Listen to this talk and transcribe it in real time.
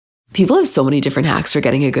People have so many different hacks for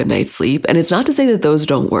getting a good night's sleep, and it's not to say that those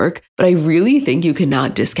don't work, but I really think you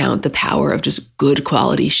cannot discount the power of just good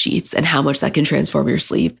quality sheets and how much that can transform your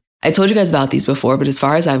sleep. I told you guys about these before, but as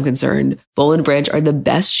far as I'm concerned, Boll and Branch are the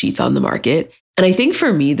best sheets on the market. And I think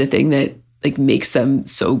for me, the thing that makes them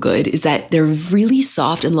so good is that they're really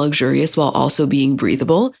soft and luxurious while also being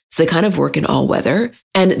breathable. So they kind of work in all weather.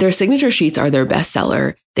 And their signature sheets are their best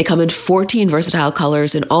seller. They come in 14 versatile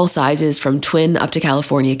colors in all sizes from twin up to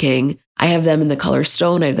California King. I have them in the color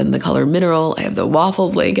stone. I have them in the color mineral. I have the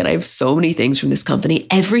waffle blanket. I have so many things from this company.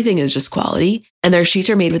 Everything is just quality. And their sheets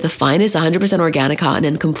are made with the finest 100% organic cotton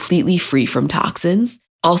and completely free from toxins.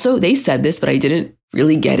 Also, they said this, but I didn't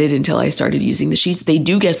really get it until I started using the sheets. They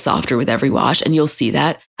do get softer with every wash, and you'll see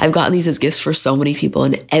that. I've gotten these as gifts for so many people,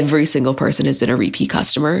 and every single person has been a repeat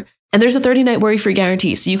customer. And there's a 30-night worry-free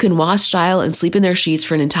guarantee, so you can wash, style, and sleep in their sheets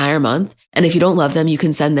for an entire month. And if you don't love them, you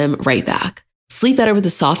can send them right back. Sleep better with the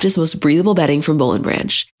softest, most breathable bedding from Boll and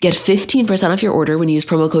Branch. Get 15% off your order when you use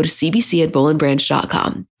promo code CBC at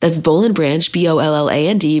bollandbranch.com. That's Boll and Branch,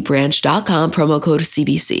 BOLLAND, branch.com, promo code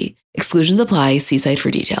CBC. Exclusions apply. See site for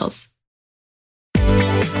details.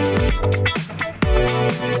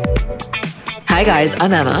 Hi guys,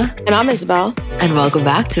 I'm Emma. And I'm Isabel. And welcome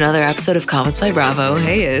back to another episode of Comments by Bravo.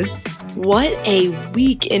 Hey Is. What a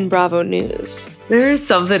week in Bravo news. There's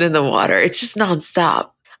something in the water. It's just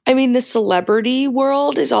nonstop. I mean, the celebrity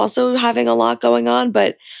world is also having a lot going on,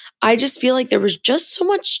 but I just feel like there was just so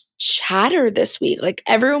much chatter this week. Like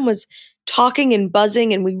everyone was talking and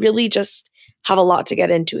buzzing, and we really just have a lot to get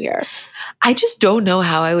into here. I just don't know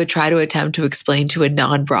how I would try to attempt to explain to a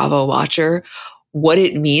non-Bravo watcher what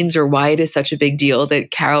it means or why it is such a big deal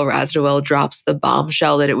that Carole Radziwill drops the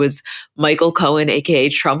bombshell that it was Michael Cohen, aka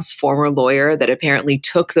Trump's former lawyer, that apparently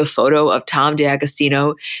took the photo of Tom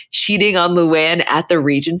D'Agostino cheating on Luann at the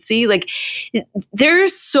Regency. Like,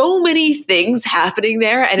 there's so many things happening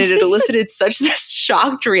there, and it elicited such this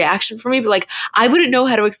shocked reaction from me. But like, I wouldn't know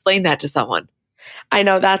how to explain that to someone. I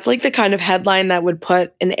know, that's like the kind of headline that would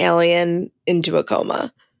put an alien into a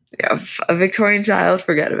coma. Yeah, a Victorian child,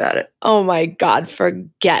 forget about it. Oh my God,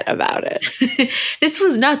 forget about it. This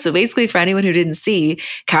was nuts. So basically, for anyone who didn't see,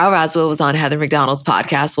 Carole Radziwill was on Heather McDonald's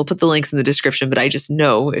podcast. We'll put the links in the description, but I just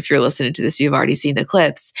know if you're listening to this, you've already seen the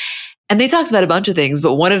clips. And they talked about a bunch of things,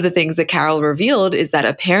 but one of the things that Carole revealed is that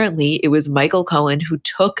apparently it was Michael Cohen who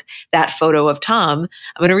took that photo of Tom.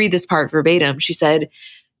 I'm going to read this part verbatim. She said,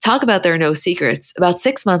 "Talk about there are no secrets. About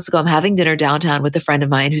 6 months ago, I'm having dinner downtown with a friend of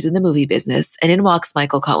mine who's in the movie business, and in walks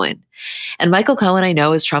Michael Cohen. And Michael Cohen, I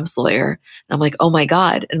know, is Trump's lawyer. And I'm like, oh my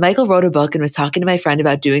God. And Michael wrote a book and was talking to my friend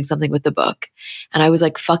about doing something with the book. And I was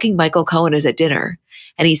like, fucking Michael Cohen is at dinner.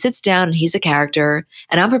 And he sits down and he's a character,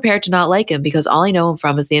 and I'm prepared to not like him because all I know him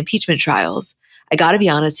from is the impeachment trials. I got to be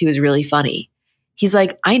honest, he was really funny. He's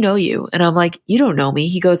like, I know you. And I'm like, you don't know me.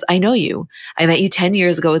 He goes, I know you. I met you 10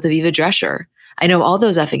 years ago with Aviva Drescher. I know all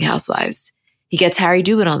those effing housewives. He gets Harry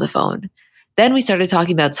Dubin on the phone. Then we started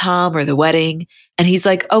talking about Tom or the wedding. And he's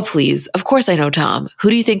like, oh, please. Of course I know Tom. Who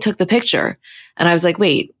do you think took the picture? And I was like,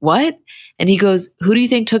 wait, what? And he goes, who do you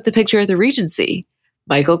think took the picture at the Regency?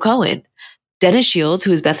 Michael Cohen. Dennis Shields,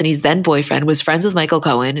 who is Bethenny's then boyfriend, was friends with Michael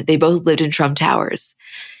Cohen. They both lived in Trump Towers.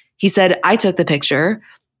 He said, I took the picture.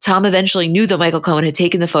 Tom eventually knew that Michael Cohen had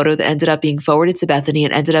taken the photo that ended up being forwarded to Bethenny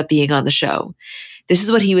and ended up being on the show. This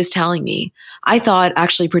is what he was telling me. I thought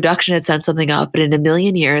actually production had sent something up, but in a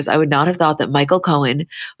million years, I would not have thought that Michael Cohen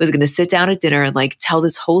was going to sit down at dinner and like tell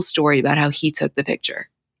this whole story about how he took the picture.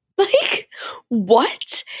 Like,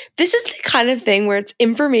 what? This is the kind of thing where it's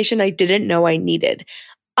information I didn't know I needed.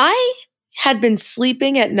 I had been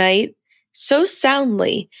sleeping at night so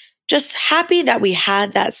soundly, just happy that we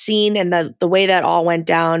had that scene and the way that all went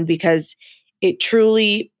down, because it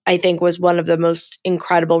truly, I think, was one of the most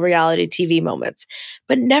incredible reality TV moments.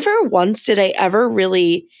 But never once did I ever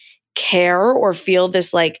really care or feel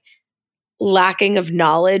this like lacking of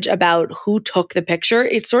knowledge about who took the picture.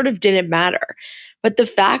 It sort of didn't matter. But the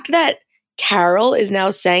fact that Carole is now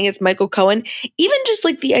saying it's Michael Cohen, even just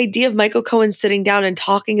like the idea of Michael Cohen sitting down and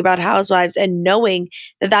talking about housewives and knowing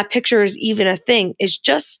that that picture is even a thing is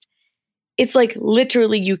just, it's like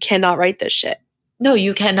literally you cannot write this shit. No,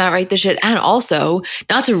 you cannot write the shit. And also,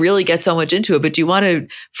 not to really get so much into it, but do you want to,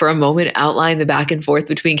 for a moment, outline the back and forth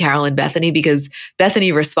between Carole and Bethenny? Because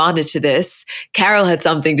Bethenny responded to this. Carole had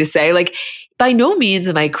something to say. Like, by no means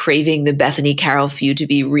am I craving the Bethenny-Carole feud to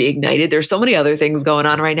be reignited. There's so many other things going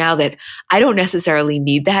on right now that I don't necessarily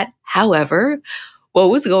need that. However, what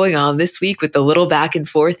was going on this week with the little back and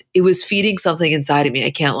forth, it was feeding something inside of me.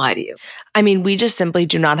 I can't lie to you. I mean, we just simply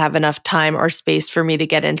do not have enough time or space for me to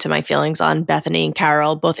get into my feelings on Bethenny and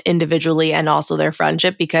Carole, both individually and also their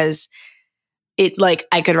friendship, because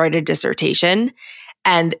I could write a dissertation.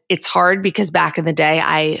 And it's hard because back in the day,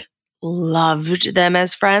 I loved them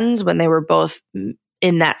as friends when they were both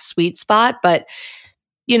in that sweet spot. But,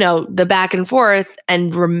 the back and forth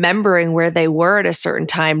and remembering where they were at a certain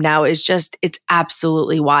time now is just, it's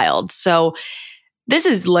absolutely wild. So this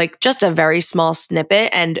is just a very small snippet,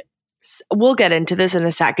 and we'll get into this in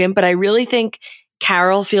a second, but I really think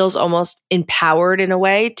Carole feels almost empowered in a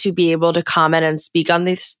way to be able to comment and speak on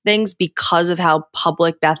these things because of how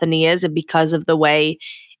public Bethenny is and because of the way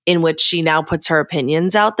in which she now puts her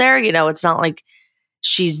opinions out there. It's not like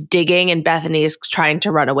she's digging and Bethenny is trying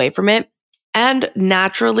to run away from it. And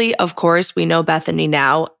naturally, of course, we know Bethenny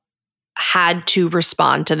now had to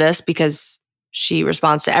respond to this because she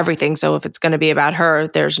responds to everything. So if it's going to be about her,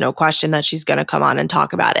 there's no question that she's going to come on and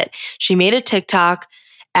talk about it. She made a TikTok,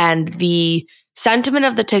 and the sentiment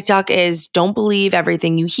of the TikTok is, don't believe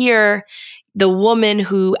everything you hear. The woman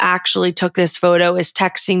who actually took this photo is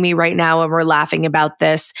texting me right now, and we're laughing about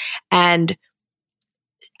this. And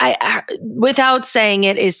I, without saying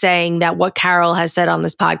it, is saying that what Carole has said on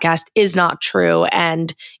this podcast is not true,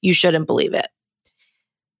 and you shouldn't believe it.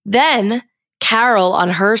 Then Carole on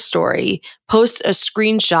her story posts a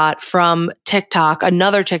screenshot from TikTok,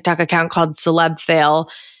 another TikTok account called Celeb Fail,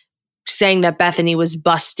 saying that Bethenny was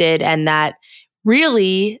busted, and that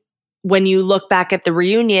really, when you look back at the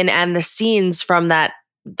reunion and the scenes from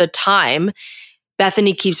the time,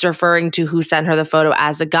 Bethenny keeps referring to who sent her the photo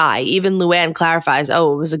as a guy. Even Luann clarifies, it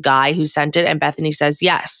was a guy who sent it, and Bethenny says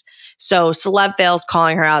yes. So Celeb Fail's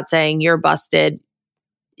calling her out, saying, you're busted.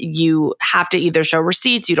 You have to either show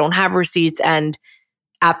receipts, you don't have receipts, and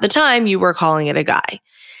at the time, you were calling it a guy.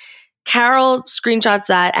 Carole screenshots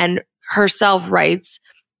that and herself writes,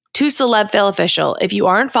 to Celeb Fail Official, if you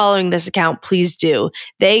aren't following this account, please do.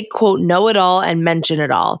 They, quote, know it all and mention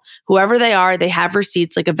it all. Whoever they are, they have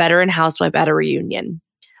receipts like a veteran housewife at a reunion.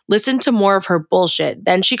 Listen to more of her bullshit.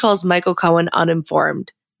 Then she calls Michael Cohen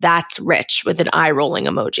uninformed. That's rich, with an eye-rolling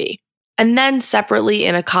emoji. And then separately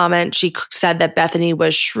in a comment, she said that Bethenny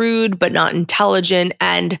was shrewd but not intelligent.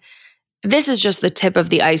 And this is just the tip of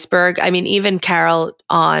the iceberg. I mean, even Carole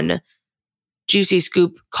on Juicy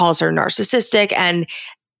Scoop calls her narcissistic. And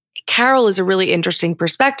Carole is a really interesting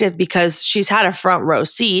perspective because she's had a front row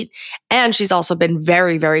seat, and she's also been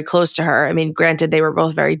very, very close to her. I mean, granted, they were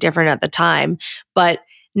both very different at the time, but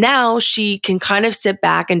now she can kind of sit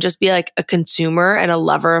back and just be like a consumer and a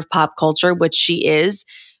lover of pop culture, which she is,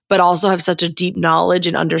 but also have such a deep knowledge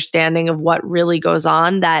and understanding of what really goes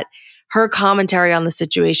on that her commentary on the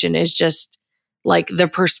situation is just like the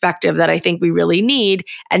perspective that I think we really need.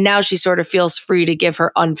 And now she sort of feels free to give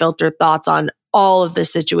her unfiltered thoughts on all of the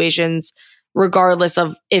situations, regardless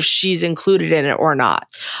of if she's included in it or not.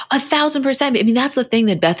 1,000%. I mean, that's the thing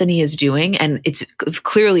that Bethenny is doing, and it's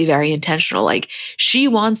clearly very intentional. Like, she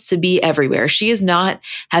wants to be everywhere. She is not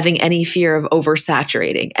having any fear of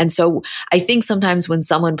oversaturating. And so I think sometimes when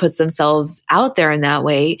someone puts themselves out there in that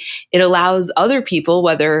way, it allows other people,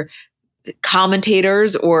 whether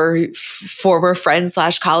commentators or former friends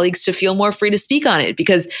 / colleagues, to feel more free to speak on it,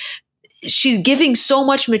 because she's giving so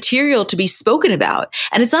much material to be spoken about.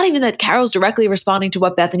 And it's not even that Carole's directly responding to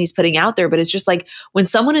what Bethenny's putting out there, but it's just like when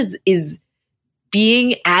someone is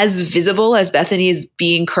being as visible as Bethenny is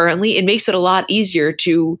being currently, it makes it a lot easier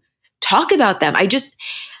to talk about them.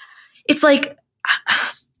 It's like,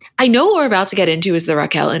 I know what we're about to get into is the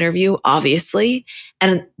Raquel interview, obviously.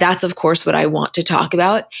 And that's, of course, what I want to talk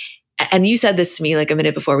about. And you said this to me like a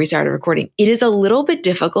minute before we started recording. It is a little bit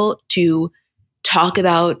difficult to talk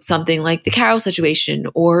about something like the Carole situation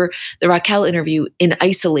or the Raquel interview in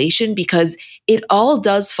isolation, because it all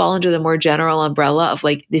does fall under the more general umbrella of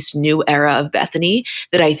like this new era of Bethenny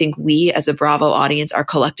that I think we as a Bravo audience are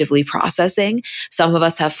collectively processing. Some of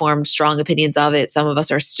us have formed strong opinions of it. Some of us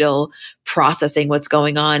are still processing what's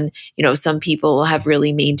going on. You know, some people have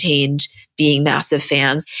really maintained being massive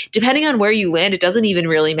fans. Depending on where you land, it doesn't even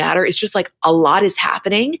really matter. It's just like a lot is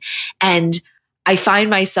happening. And I find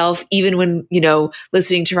myself, even when,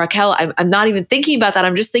 listening to Raquel, I'm not even thinking about that.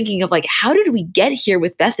 I'm just thinking of like, how did we get here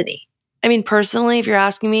with Bethenny? I mean, personally, if you're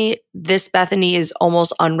asking me, this Bethenny is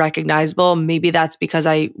almost unrecognizable. Maybe that's because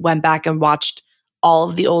I went back and watched all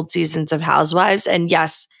of the old seasons of Housewives. And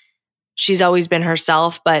yes, she's always been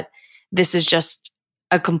herself, but this is just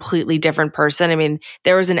a completely different person. I mean,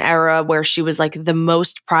 there was an era where she was like the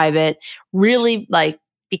most private, really like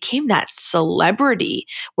became that celebrity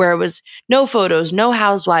where it was no photos, no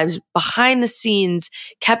housewives, behind the scenes,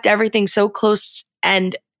 kept everything so close.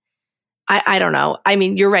 And I don't know. I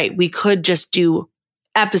mean, you're right. We could just do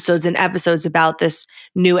episodes and episodes about this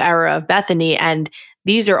new era of Bethenny. And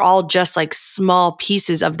these are all just like small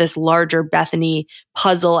pieces of this larger Bethenny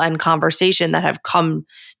puzzle and conversation that have come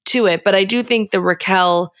to it. But I do think the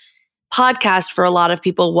Raquel podcast for a lot of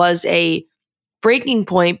people was a breaking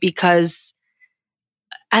point because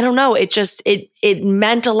I don't know, it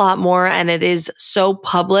meant a lot more, and it is so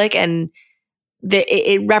public, and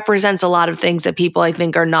it represents a lot of things that people I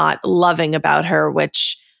think are not loving about her,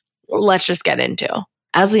 which let's just get into.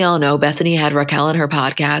 As we all know, Bethenny had Raquel on her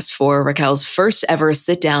podcast for Raquel's first ever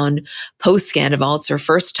sit down post-scandal. It's her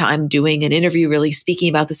first time doing an interview, really speaking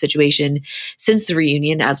about the situation since the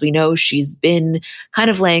reunion. As we know, she's been kind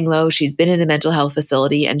of laying low. She's been in a mental health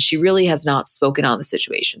facility, and she really has not spoken on the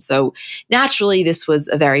situation. So naturally, this was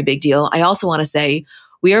a very big deal. I also want to say,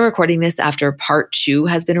 we are recording this after part 2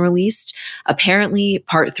 has been released. Apparently,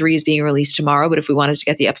 part 3 is being released tomorrow, but if we wanted to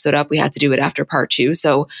get the episode up, we had to do it after part 2.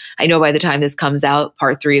 So I know by the time this comes out,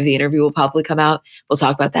 part 3 of the interview will probably come out. We'll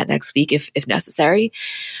talk about that next week if necessary.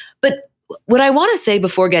 But what I want to say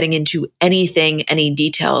before getting into anything, any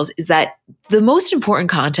details, is that the most important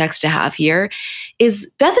context to have here is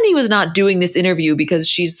Bethenny was not doing this interview because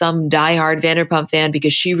she's some diehard Vanderpump fan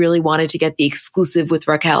because she really wanted to get the exclusive with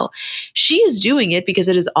Raquel. She is doing it because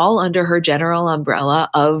it is all under her general umbrella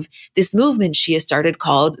of this movement she has started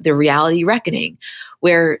called the Reality Reckoning,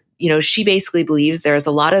 where, she basically believes there's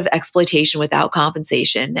a lot of exploitation without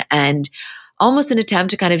compensation and almost an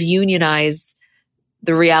attempt to kind of unionize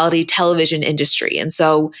the reality television industry. And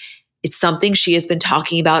so it's something she has been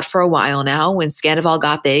talking about for a while now. When Scandival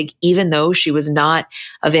got big, even though she was not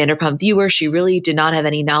a Vanderpump viewer, she really did not have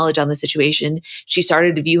any knowledge on the situation. She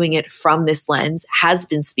started viewing it from this lens, has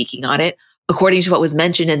been speaking on it. According to what was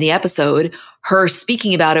mentioned in the episode, her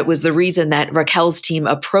speaking about it was the reason that Raquel's team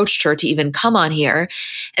approached her to even come on here.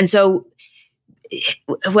 And so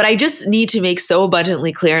what I just need to make so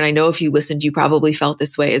abundantly clear, and I know if you listened, you probably felt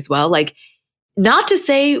this way as well, not to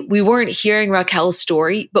say we weren't hearing Raquel's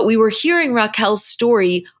story, but we were hearing Raquel's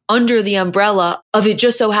story under the umbrella of it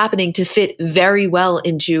just so happening to fit very well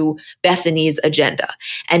into Bethenny's agenda.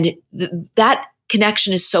 And that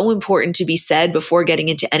connection is so important to be said before getting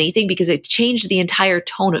into anything because it changed the entire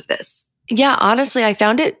tone of this. Yeah, honestly, I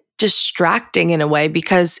found it distracting in a way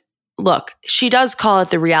because look, she does call it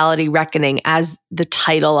the Reality Reckoning as the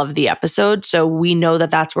title of the episode. So we know that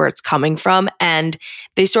that's where it's coming from. And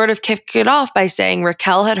they sort of kick it off by saying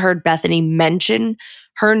Raquel had heard Bethenny mention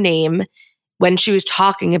her name when she was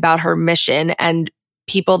talking about her mission and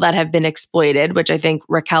people that have been exploited, which I think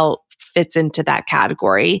Raquel fits into that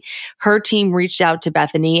category. Her team reached out to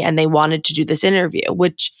Bethenny and they wanted to do this interview,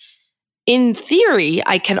 which in theory,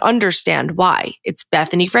 I can understand why. It's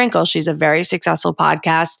Bethenny Frankel. She's a very successful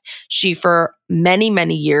podcast. She, for many,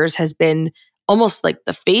 many years, has been almost like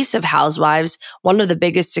the face of Housewives, one of the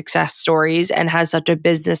biggest success stories, and has such a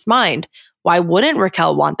business mind. Why wouldn't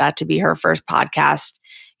Raquel want that to be her first podcast,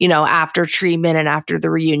 after treatment and after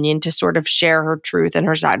the reunion to sort of share her truth and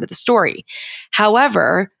her side of the story?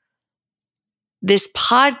 However, this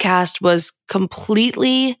podcast was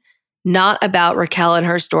completely not about Raquel and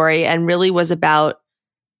her story and really was about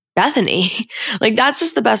Bethenny. That's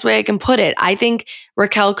just the best way I can put it. I think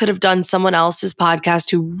Raquel could have done someone else's podcast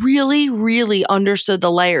who really, really understood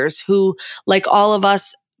the layers, who, like all of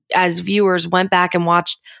us as viewers, went back and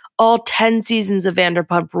watched all 10 seasons of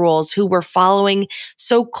Vanderpump Rules, who were following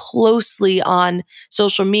so closely on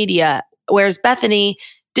social media, whereas Bethenny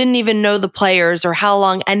didn't even know the players or how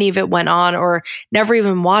long any of it went on or never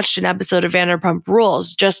even watched an episode of Vanderpump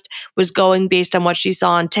Rules, just was going based on what she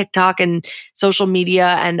saw on TikTok and social media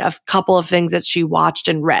and a couple of things that she watched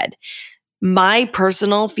and read. My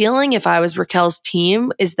personal feeling, if I was Raquel's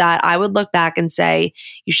team, is that I would look back and say,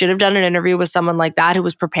 you should have done an interview with someone like that who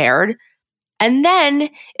was prepared. And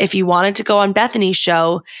then if you wanted to go on Bethenny's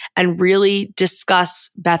show and really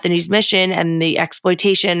discuss Bethenny's mission and the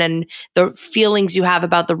exploitation and the feelings you have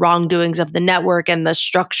about the wrongdoings of the network and the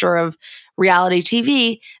structure of reality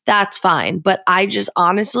TV, that's fine. But I just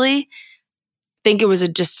honestly think it was a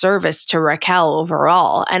disservice to Raquel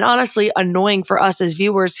overall, and honestly annoying for us as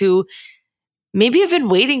viewers who maybe have been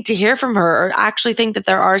waiting to hear from her or actually think that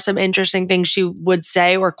there are some interesting things she would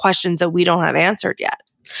say or questions that we don't have answered yet.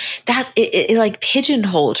 That it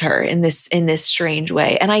pigeonholed her in this strange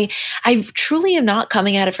way. And I truly am not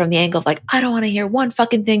coming at it from the angle of I don't want to hear one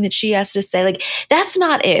fucking thing that she has to say. That's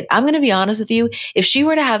not it. I'm going to be honest with you. If she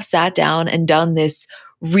were to have sat down and done this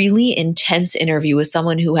really intense interview with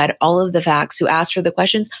someone who had all of the facts, who asked her the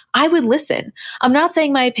questions, I would listen. I'm not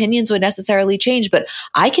saying my opinions would necessarily change, but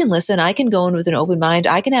I can listen. I can go in with an open mind.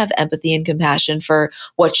 I can have empathy and compassion for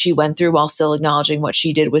what she went through while still acknowledging what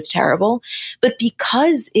she did was terrible. But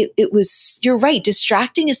because it was, you're right,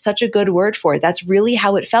 distracting is such a good word for it. That's really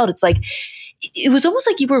how it felt. It's like, it was almost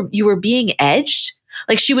like you were being edged.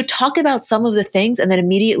 Like she would talk about some of the things and then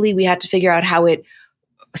immediately we had to figure out how it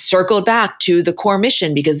circled back to the core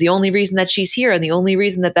mission, because the only reason that she's here and the only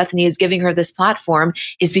reason that Bethenny is giving her this platform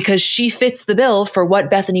is because she fits the bill for what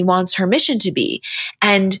Bethenny wants her mission to be.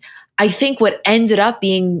 And I think what ended up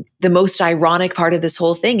being the most ironic part of this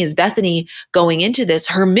whole thing is Bethenny going into this,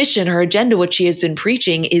 her mission, her agenda, what she has been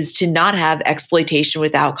preaching is to not have exploitation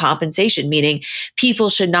without compensation, meaning people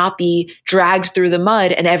should not be dragged through the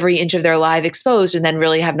mud and every inch of their life exposed and then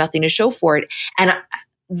really have nothing to show for it. And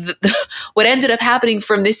what ended up happening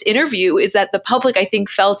from this interview is that the public, I think,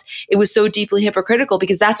 felt it was so deeply hypocritical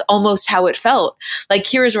because that's almost how it felt. Like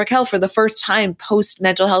here is Raquel for the first time post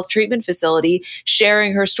mental health treatment facility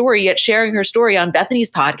sharing her story, yet sharing her story on Bethenny's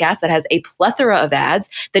podcast that has a plethora of ads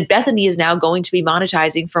that Bethenny is now going to be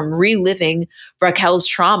monetizing from reliving Raquel's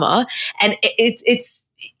trauma. And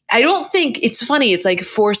I don't think it's funny. It's like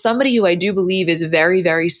for somebody who I do believe is very,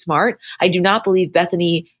 very smart, I do not believe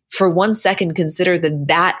Bethenny for 1 second consider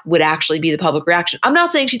that would actually be the public reaction. I'm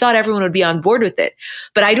not saying she thought everyone would be on board with it,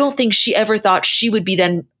 but I don't think she ever thought she would be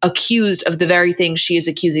then accused of the very thing she is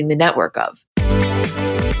accusing the network of.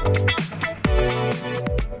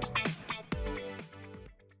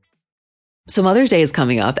 So Mother's Day is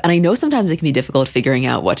coming up, and I know sometimes it can be difficult figuring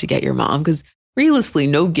out what to get your mom because realistically,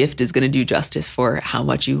 no gift is going to do justice for how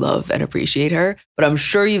much you love and appreciate her. But I'm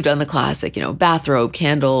sure you've done the classic, bathrobe,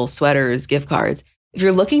 candle, sweaters, gift cards. If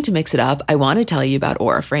you're looking to mix it up, I want to tell you about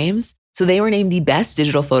Aura Frames. So they were named the best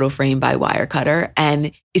digital photo frame by Wirecutter.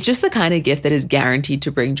 And it's just the kind of gift that is guaranteed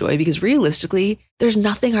to bring joy because realistically, there's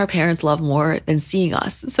nothing our parents love more than seeing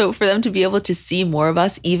us. So for them to be able to see more of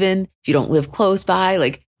us, even if you don't live close by,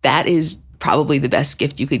 like that is probably the best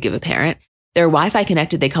gift you could give a parent. They're Wi-Fi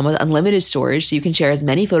connected. They come with unlimited storage, so you can share as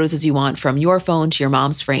many photos as you want from your phone to your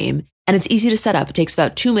mom's frame. And it's easy to set up. It takes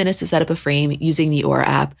about 2 minutes to set up a frame using the Aura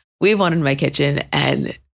app. We have one in my kitchen,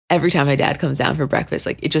 and every time my dad comes down for breakfast,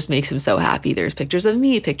 like it just makes him so happy. There's pictures of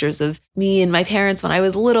me and my parents when I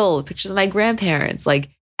was little, pictures of my grandparents. Like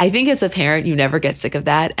I think as a parent, you never get sick of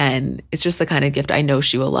that. And it's just the kind of gift I know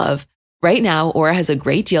she will love. Right now, Aura has a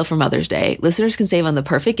great deal for Mother's Day. Listeners can save on the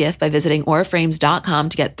perfect gift by visiting auraframes.com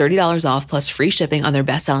to get $30 off plus free shipping on their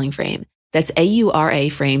best-selling frame. That's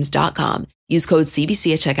auraframes.com. Use code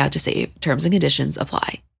CBC at checkout to save. Terms and conditions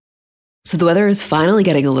apply. So the weather is finally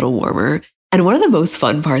getting a little warmer. And one of the most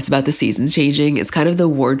fun parts about the seasons changing is kind of the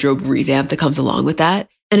wardrobe revamp that comes along with that.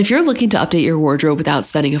 And if you're looking to update your wardrobe without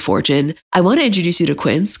spending a fortune, I want to introduce you to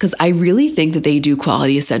Quince because I really think that they do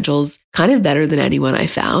quality essentials kind of better than anyone I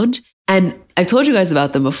found. And I've told you guys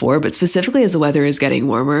about them before, but specifically as the weather is getting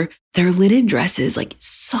warmer, their linen dresses, like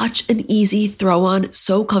such an easy throw on,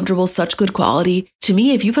 so comfortable, such good quality. To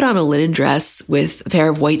me, if you put on a linen dress with a pair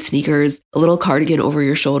of white sneakers, a little cardigan over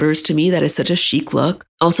your shoulders, to me, that is such a chic look.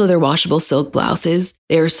 Also, their washable silk blouses,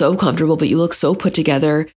 they are so comfortable, but you look so put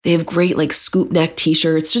together. They have great like scoop neck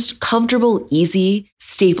t-shirts, just comfortable, easy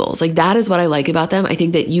staples. Like that is what I like about them. I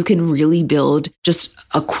think that you can really build just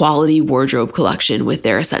a quality wardrobe collection with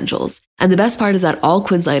their essentials. And the best part is that all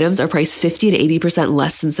Quince items are priced 50 to 80%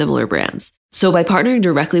 less than similar brands. So by partnering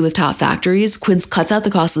directly with top factories, Quince cuts out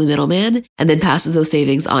the cost of the middleman and then passes those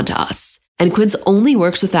savings on to us. And Quince only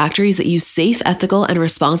works with factories that use safe, ethical, and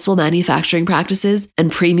responsible manufacturing practices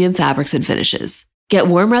and premium fabrics and finishes. Get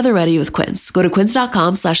warm weather ready with Quince. Go to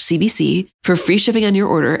quince.com/CBC for free shipping on your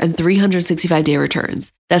order and 365-day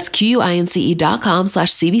returns. That's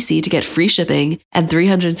QUINCE.com/CBC to get free shipping and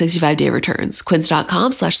 365-day returns.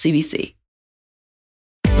 Quince.com/CBC.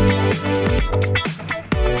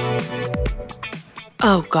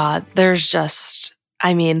 Oh God, there's just,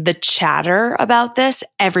 the chatter about this,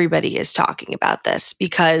 everybody is talking about this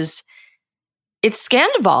because it's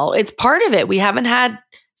Scandival. It's part of it. We haven't had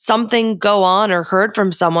something go on or heard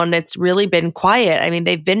from someone. It's really been quiet.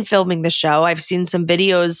 They've been filming the show. I've seen some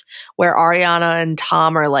videos where Ariana and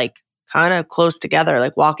Tom are like kind of close together,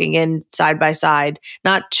 like walking in side by side,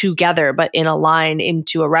 not together, but in a line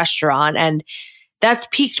into a restaurant. And that's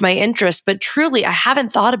piqued my interest, but truly I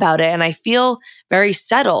haven't thought about it and I feel very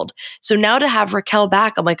settled. So now to have Raquel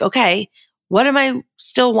back, I'm like, okay, what am I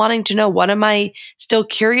still wanting to know? What am I still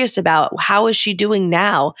curious about? How is she doing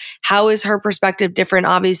now? How is her perspective different,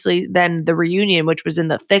 obviously, than the reunion, which was in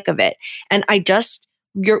the thick of it? And I just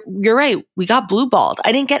you're right. We got blue balled.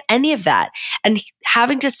 I didn't get any of that. And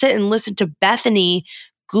having to sit and listen to Bethenny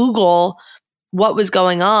Google what was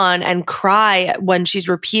going on and cry when she's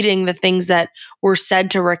repeating the things that were said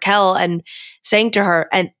to Raquel and saying to her,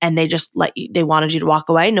 and they just they wanted you to walk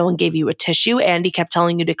away. No one gave you a tissue. Andy kept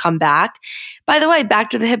telling you to come back. By the way, back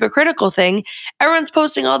to the hypocritical thing. Everyone's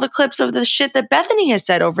posting all the clips of the shit that Bethenny has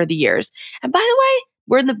said over the years. And by the way,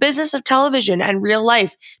 we're in the business of television and real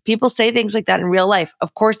life. People say things like that in real life.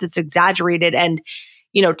 Of course, it's exaggerated and,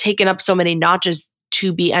 taken up so many notches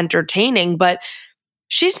to be entertaining, but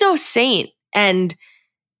she's no saint. And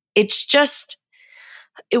it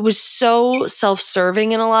was so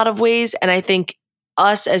self-serving in a lot of ways. And I think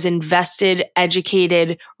us as invested,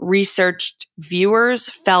 educated, researched viewers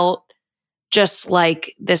felt just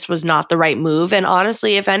like this was not the right move. And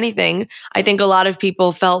honestly, if anything, I think a lot of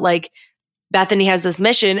people felt like Bethenny has this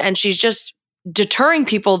mission and she's just deterring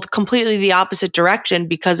people completely the opposite direction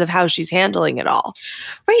because of how she's handling it all.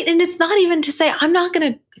 Right. And it's not even to say, I'm not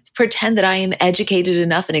going to pretend that I am educated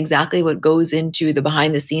enough in exactly what goes into the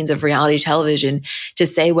behind the scenes of reality television to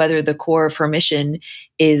say whether the core of her mission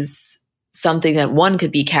is something that one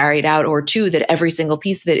could be carried out, or two, that every single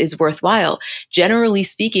piece of it is worthwhile. Generally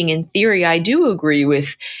speaking, in theory, I do agree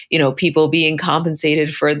with, people being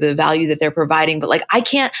compensated for the value that they're providing. But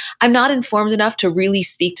I'm not informed enough to really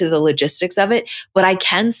speak to the logistics of it. But I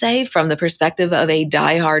can say from the perspective of a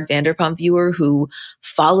diehard Vanderpump viewer who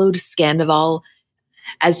followed Scandival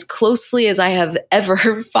as closely as I have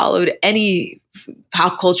ever followed any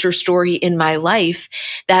pop culture story in my life,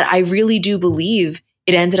 that I really do believe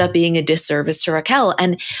it ended up being a disservice to Raquel.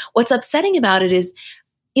 And what's upsetting about it is,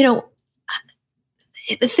 the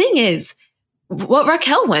thing is, what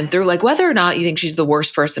Raquel went through, whether or not you think she's the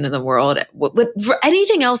worst person in the world, but for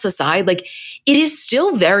anything else aside, it is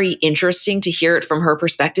still very interesting to hear it from her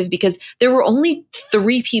perspective, because there were only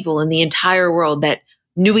 3 people in the entire world that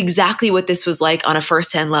knew exactly what this was like on a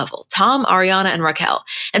firsthand level: Tom, Ariana, and Raquel.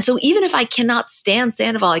 And so even if I cannot stand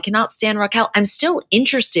Sandoval, I cannot stand Raquel, I'm still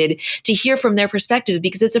interested to hear from their perspective,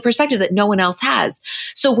 because it's a perspective that no one else has.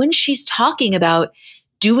 So when she's talking about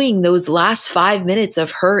doing those last 5 minutes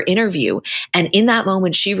of her interview, and in that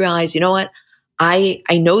moment she realized, you know what? I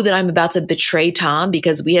know that I'm about to betray Tom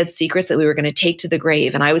because we had secrets that we were going to take to the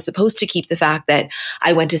grave. And I was supposed to keep the fact that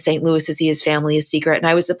I went to St. Louis to see his family a secret. And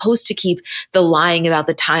I was supposed to keep the lying about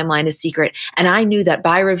the timeline a secret. And I knew that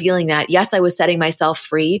by revealing that, yes, I was setting myself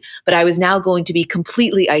free, but I was now going to be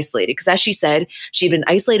completely isolated. Because as she said, she'd been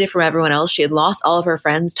isolated from everyone else. She had lost all of her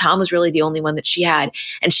friends. Tom was really the only one that she had.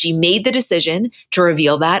 And she made the decision to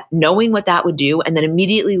reveal that, knowing what that would do, and then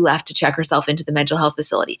immediately left to check herself into the mental health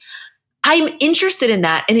facility. I'm interested in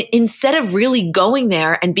that. And instead of really going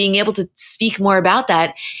there and being able to speak more about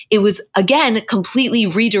that, it was, again, completely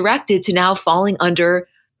redirected to now falling under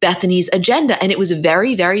Bethenny's agenda. And it was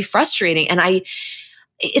very, very frustrating. And I'm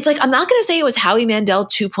not going to say it was Howie Mandel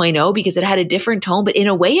 2.0 because it had a different tone, but in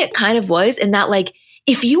a way it kind of was, in that,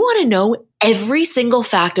 if you want to know every single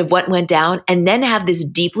fact of what went down and then have this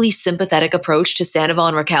deeply sympathetic approach to Sandoval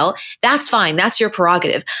and Raquel, that's fine. That's your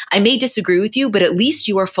prerogative. I may disagree with you, but at least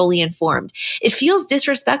you are fully informed. It feels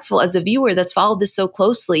disrespectful as a viewer that's followed this so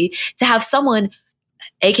closely to have someone,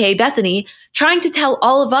 aka Bethenny, trying to tell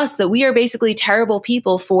all of us that we are basically terrible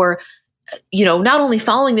people for, not only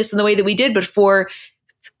following this in the way that we did, but for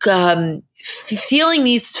feeling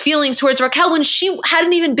these feelings towards Raquel when she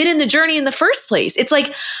hadn't even been in the journey in the first place. It's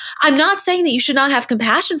I'm not saying that you should not have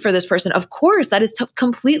compassion for this person. Of course, that is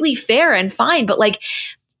completely fair and fine. But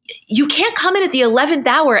you can't come in at the 11th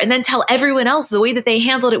hour and then tell everyone else the way that they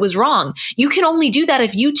handled it was wrong. You can only do that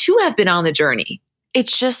if you too have been on the journey.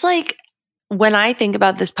 It's just when I think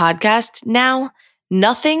about this podcast now,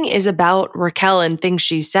 nothing is about Raquel and things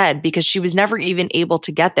she said, because she was never even able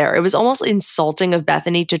to get there. It was almost insulting of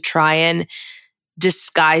Bethenny to try and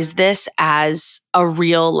disguise this as a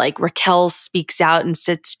real, Raquel speaks out and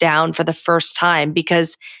sits down for the first time,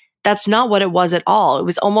 because that's not what it was at all. It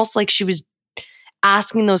was almost like she was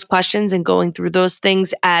asking those questions and going through those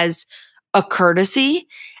things as a courtesy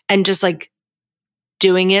and just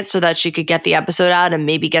doing it so that she could get the episode out and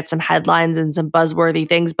maybe get some headlines and some buzzworthy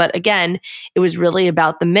things. But again, it was really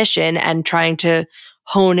about the mission and trying to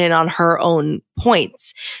hone in on her own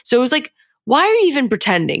points. So it was why are you even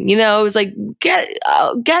pretending? It was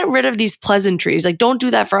get rid of these pleasantries. Don't do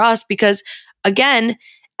that for us, because again,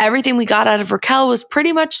 everything we got out of Raquel was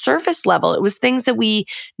pretty much surface level. It was things that we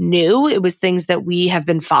knew. It was things that we have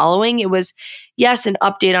been following. It was, yes, an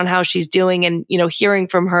update on how she's doing and, hearing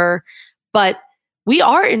from her, but we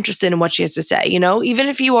are interested in what she has to say. Even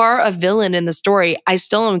if you are a villain in the story, I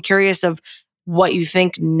still am curious of what you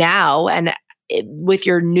think now and with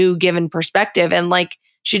your new given perspective. And like,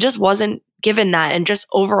 she just wasn't given that. And just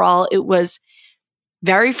overall, it was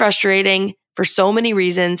very frustrating for so many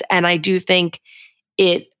reasons. And I do think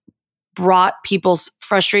it brought people's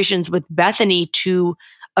frustrations with Bethenny to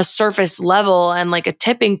a surface level and like a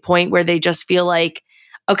tipping point where they just feel like,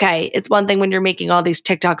 okay, it's one thing when you're making all these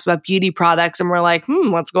TikToks about beauty products and we're like,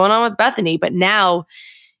 what's going on with Bethenny? But now,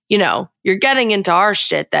 you're getting into our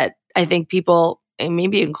shit that I think people, and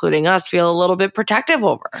maybe including us, feel a little bit protective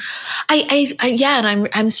over. And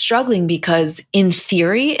I'm struggling because in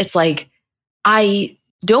theory, it's like, I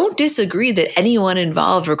don't disagree that anyone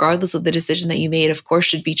involved, regardless of the decision that you made, of course,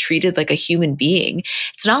 should be treated like a human being.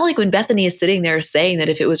 It's not like when Bethenny is sitting there saying that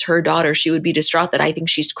if it was her daughter, she would be distraught, that I think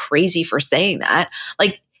she's crazy for saying that.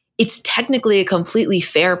 Like, it's technically a completely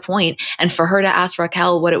fair point. And for her to ask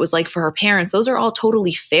Raquel what it was like for her parents, those are all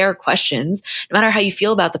totally fair questions. No matter how you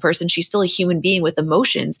feel about the person, she's still a human being with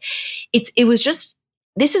emotions. It was just,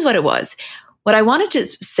 this is what it was. What I wanted to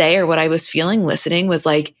say, or what I was feeling listening, was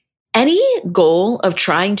like, any goal of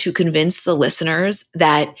trying to convince the listeners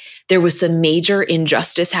that there was some major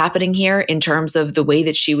injustice happening here in terms of the way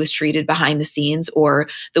that she was treated behind the scenes or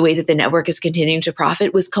the way that the network is continuing to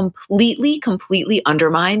profit was completely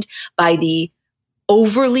undermined by the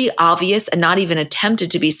overly obvious and not even attempted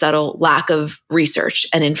to be subtle lack of research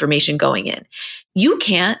and information going in. You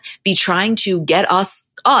can't be trying to get us,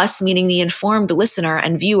 meaning the informed listener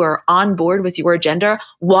and viewer, on board with your agenda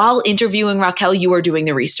while interviewing Raquel. You are doing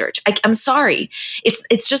the research. I'm sorry.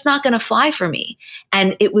 It's just not going to fly for me.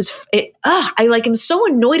 And I'm so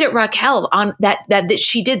annoyed at Raquel on that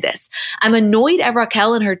she did this. I'm annoyed at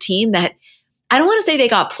Raquel and her team that, I don't want to say they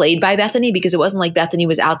got played by Bethenny, because it wasn't like Bethenny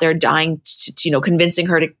was out there dying to, convincing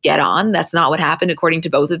her to get on. That's not what happened, according to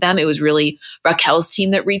both of them. It was really Raquel's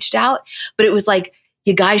team that reached out. But it was like,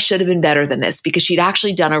 you guys should have been better than this, because she'd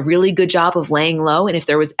actually done a really good job of laying low. And if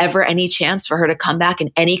there was ever any chance for her to come back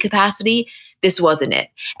in any capacity, this wasn't it.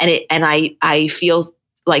 And I feel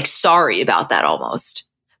like sorry about that almost.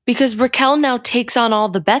 Because Raquel now takes on all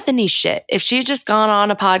the Bethenny shit. If she had just gone on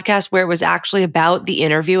a podcast where it was actually about the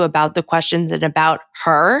interview, about the questions and about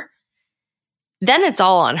her, then it's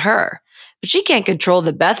all on her. But she can't control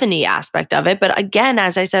the Bethenny aspect of it. But again,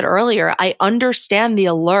 as I said earlier, I understand the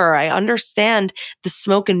allure. I understand the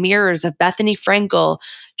smoke and mirrors of Bethenny Frankel.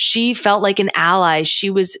 She felt like an ally. She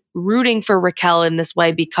was rooting for Raquel in this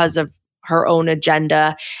way because of her own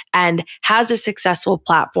agenda and has a successful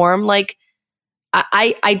platform. Like,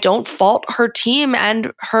 I don't fault her team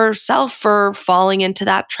and herself for falling into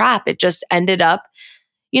that trap. It just ended up,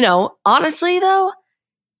 honestly though,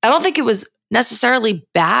 I don't think it was necessarily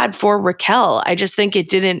bad for Raquel. I just think it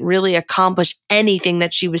didn't really accomplish anything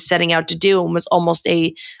that she was setting out to do and was almost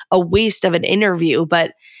a waste of an interview.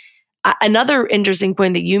 But another interesting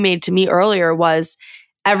point that you made to me earlier was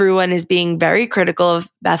everyone is being very critical of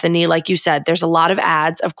Bethenny. Like you said, there's a lot of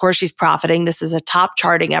ads. Of course, she's profiting. This is a top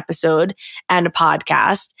charting episode and a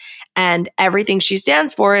podcast. And everything she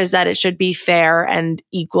stands for is that it should be fair and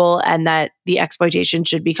equal and that the exploitation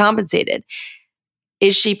should be compensated.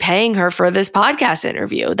 Is she paying her for this podcast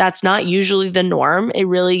interview? That's not usually the norm. It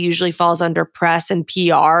really usually falls under press and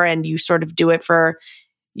PR, and you sort of do it for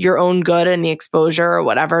your own good and the exposure or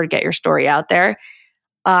whatever to get your story out there.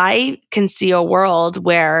 I can see a world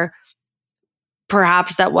where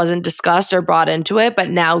perhaps that wasn't discussed or brought into it,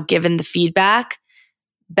 but now given the feedback,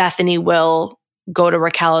 Bethenny will go to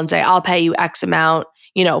Raquel and say, I'll pay you X amount,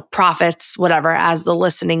 profits, whatever, as the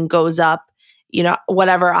listening goes up,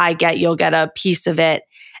 whatever I get, you'll get a piece of it.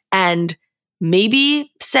 And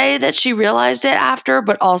maybe say that she realized it after,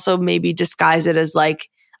 but also maybe disguise it as like,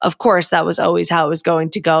 of course, that was always how it was going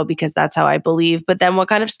to go because that's how I believe. But then what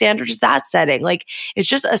kind of standard is that setting? Like, it's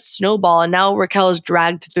just a snowball. And now Raquel is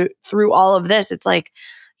dragged through all of this. It's like,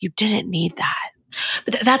 you didn't need that.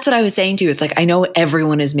 But that's what I was saying too. It's like, I know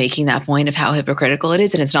everyone is making that point of how hypocritical it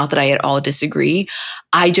is. And it's not that I at all disagree.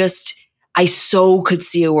 I so could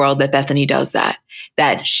see a world that Bethenny does that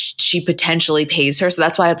she potentially pays her. So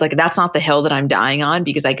that's why it's like, that's not the hill that I'm dying on,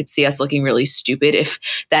 because I could see us looking really stupid if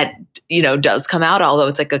that, does come out. Although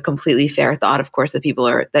it's like a completely fair thought, of course, that people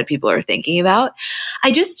are thinking about.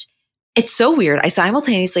 It's so weird. I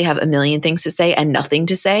simultaneously have a million things to say and nothing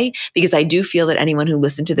to say, because I do feel that anyone who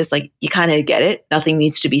listened to this, like, you kind of get it. Nothing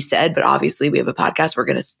needs to be said, but obviously we have a podcast. We're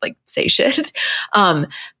going to like say shit.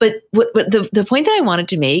 But the point that I wanted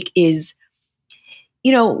to make is,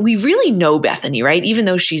 we really know Bethenny, right? Even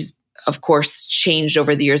though she's, of course, changed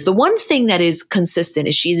over the years. The one thing that is consistent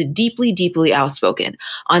is she's deeply, deeply outspoken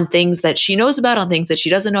on things that she knows about, on things that she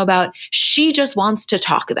doesn't know about. She just wants to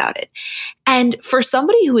talk about it. And for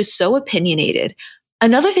somebody who is so opinionated,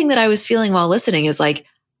 another thing that I was feeling while listening is like,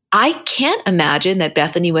 I can't imagine that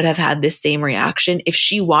Bethenny would have had this same reaction if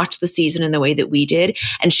she watched the season in the way that we did.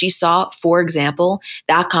 And she saw, for example,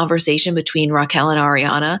 that conversation between Raquel and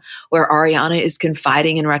Ariana, where Ariana is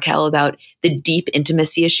confiding in Raquel about the deep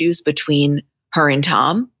intimacy issues between her and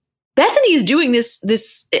Tom. Bethenny is doing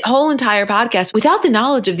this whole entire podcast without the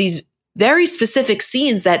knowledge of these very specific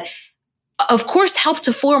scenes that, of course, help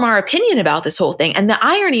to form our opinion about this whole thing. And the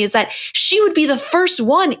irony is that she would be the first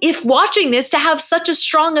one, if watching this, to have such a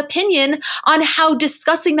strong opinion on how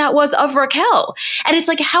disgusting that was of Raquel. And it's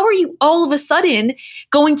like, how are you all of a sudden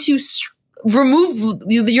going to remove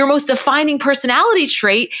your most defining personality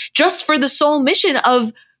trait just for the sole mission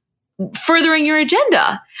of furthering your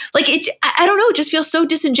agenda? Like, I don't know, it just feels so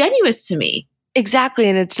disingenuous to me. Exactly.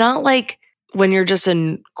 And it's not like when you're just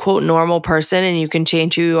a quote normal person and you can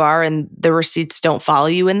change who you are and the receipts don't follow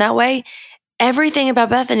you in that way. Everything about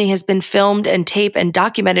Bethenny has been filmed and taped and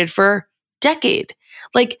documented for a decade.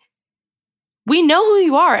 Like, we know who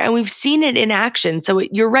you are and we've seen it in action. So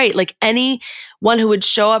you're right. Like, anyone who would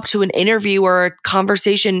show up to an interview or a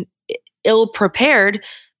conversation ill prepared,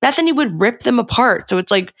 Bethenny would rip them apart. So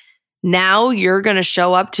it's like, now you're going to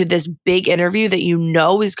show up to this big interview that you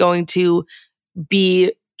know is going to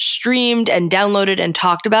be streamed and downloaded and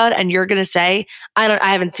talked about, and you're going to say, I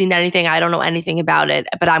haven't seen anything, I don't know anything about it,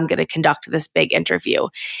 but I'm going to conduct this big interview.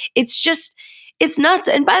 It's nuts.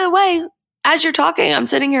 And by the way, as you're talking, I'm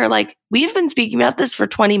sitting here like, we've been speaking about this for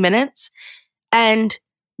 20 minutes and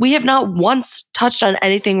we have not once touched on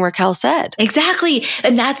anything Raquel said. Exactly.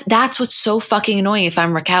 And that's what's so fucking annoying if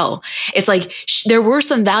I'm Raquel. It's like, there were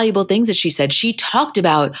some valuable things that she said. She talked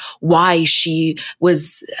about why she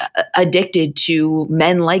was addicted to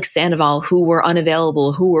men like Sandoval who were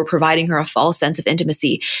unavailable, who were providing her a false sense of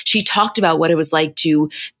intimacy. She talked about what it was like to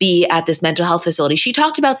be at this mental health facility. She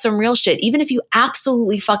talked about some real shit. Even if you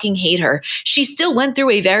absolutely fucking hate her, she still went through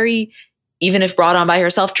a very, even if brought on by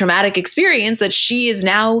herself, traumatic experience that she is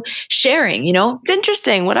now sharing, you know? It's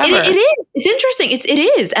interesting, whatever. It is. It's interesting.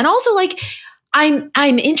 It is. And also, like, I'm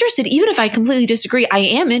interested, even if I completely disagree, I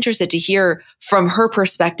am interested to hear from her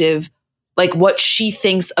perspective, like, what she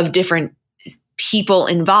thinks of different people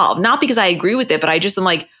involved. Not because I agree with it, but I just am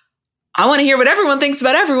like, I want to hear what everyone thinks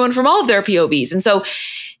about everyone from all of their POVs. And so,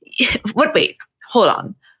 wait, hold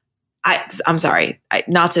on. I'm sorry,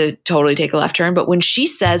 not to totally take a left turn, but when she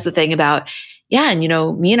says the thing about, yeah, and you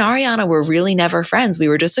know, me and Ariana were really never friends. We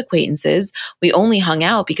were just acquaintances. We only hung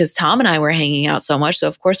out because Tom and I were hanging out so much. So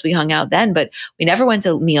of course we hung out then, but we never went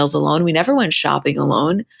to meals alone. We never went shopping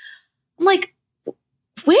alone. I'm like,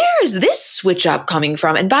 where is this switch up coming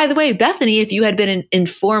from? And by the way, Bethenny, if you had been an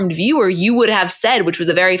informed viewer, you would have said, which was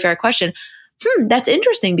a very fair question, that's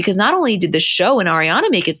interesting, because not only did the show and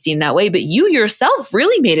Ariana make it seem that way, but you yourself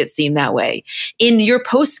really made it seem that way in your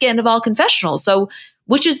post-Sandoval confessional. So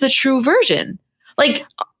which is the true version? Like,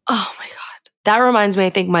 oh my God. That reminds me,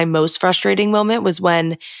 I think my most frustrating moment was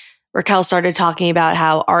when Raquel started talking about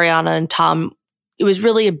how Ariana and Tom, it was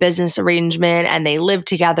really a business arrangement and they lived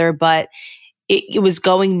together, but it was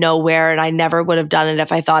going nowhere, and I never would have done it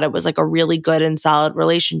if I thought it was like a really good and solid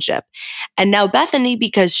relationship. And now Bethenny,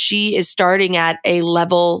 because she is starting at a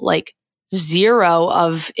level like 0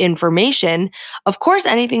 of information, of course,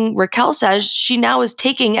 anything Raquel says, she now is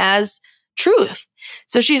taking as truth.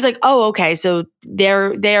 So she's like, oh, okay, so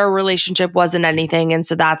their relationship wasn't anything, and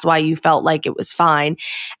so that's why you felt like it was fine.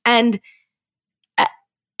 And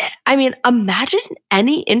I mean, imagine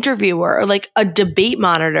any interviewer or like a debate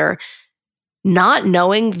monitor not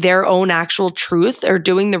knowing their own actual truth or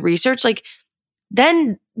doing the research. Like,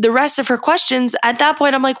 then the rest of her questions at that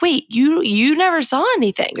point, I'm like, wait, you never saw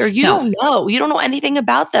anything, or you don't know anything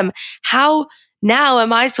about them. How now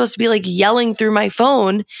am I supposed to be like yelling through my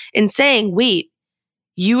phone and saying, wait,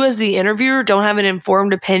 you as the interviewer don't have an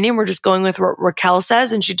informed opinion, we're just going with what Raquel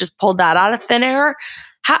says, and she just pulled that out of thin air?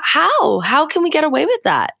 How can we get away with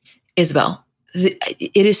that? Isabel,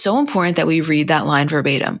 it is so important that we read that line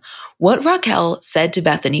verbatim. What Raquel said to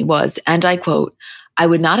Bethenny was, and I quote, "I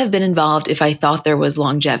would not have been involved if I thought there was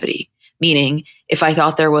longevity," meaning if I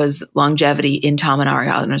thought there was longevity in Tom and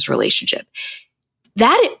Ariana's relationship.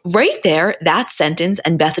 That right there, that sentence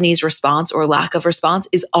and Bethenny's response or lack of response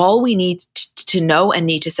is all we need to know and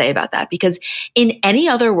need to say about that. Because in any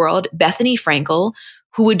other world, Bethenny Frankel,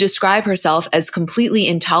 who would describe herself as completely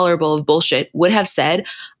intolerable of bullshit, would have said,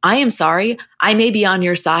 I am sorry, I may be on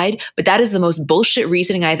your side, but that is the most bullshit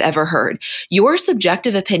reasoning I've ever heard. Your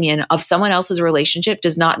subjective opinion of someone else's relationship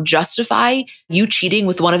does not justify you cheating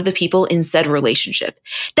with one of the people in said relationship.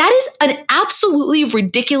 That is an absolutely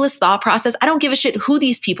ridiculous thought process. I don't give a shit who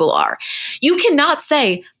these people are. You cannot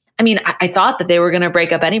say, I mean, I thought that they were going to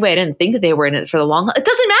break up anyway. I didn't think that they were in it for the long haul. It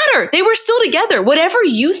doesn't matter. They were still together. Whatever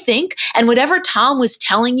you think and whatever Tom was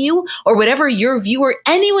telling you or whatever your view or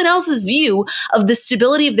anyone else's view of the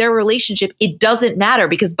stability of their relationship, it doesn't matter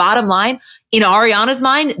because bottom line, in Ariana's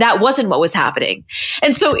mind, that wasn't what was happening.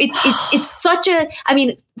 And so it's such a, I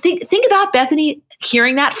mean, think about Bethenny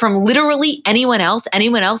hearing that from literally anyone else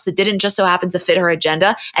that didn't just so happen to fit her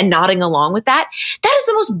agenda and nodding along with that. That is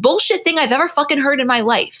the most bullshit thing I've ever fucking heard in my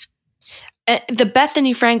life. The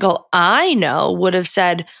Bethenny Frankel I know would have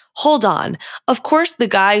said, hold on. Of course, the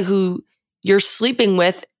guy who you're sleeping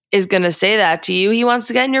with is going to say that to you. He wants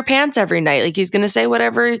to get in your pants every night. Like he's going to say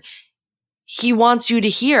whatever he wants you to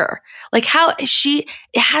hear. Like how she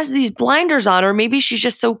has these blinders on, or maybe she's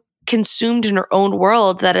just so consumed in her own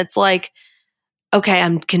world that it's like, okay,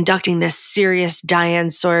 I'm conducting this serious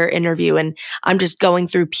Diane Sawyer interview and I'm just going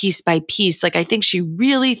through piece by piece. Like I think she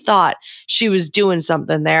really thought she was doing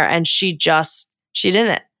something there and she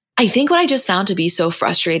didn't. I think what I just found to be so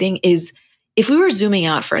frustrating is if we were zooming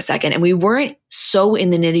out for a second and we weren't so in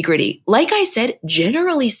the nitty gritty, like I said,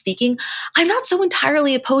 generally speaking, I'm not so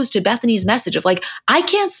entirely opposed to Bethenny's message of like, I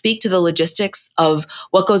can't speak to the logistics of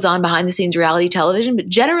what goes on behind the scenes reality television, but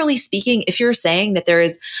generally speaking, if you're saying that there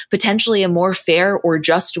is potentially a more fair or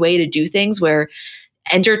just way to do things where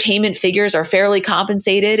entertainment figures are fairly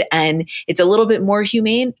compensated and it's a little bit more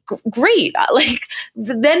humane, great. Like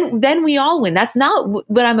then we all win. That's not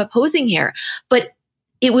what I'm opposing here. But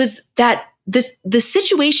it was that the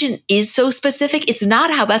situation is so specific. It's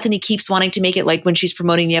not how Bethenny keeps wanting to make it like when she's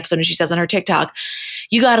promoting the episode and she says on her TikTok,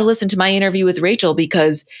 you got to listen to my interview with Raquel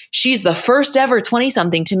because she's the first ever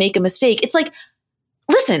 20-something to make a mistake. It's like,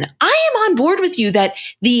 listen, I am on board with you that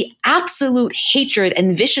the absolute hatred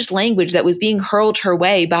and vicious language that was being hurled her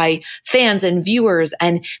way by fans and viewers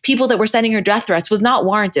and people that were sending her death threats was not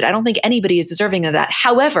warranted. I don't think anybody is deserving of that.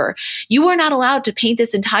 However, you are not allowed to paint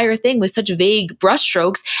this entire thing with such vague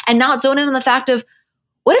brushstrokes and not zone in on the fact of,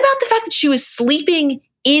 what about the fact that she was sleeping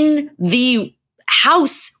in the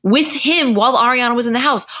house with him while Ariana was in the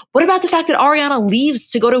house? What about the fact that Ariana leaves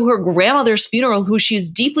to go to her grandmother's funeral, who she's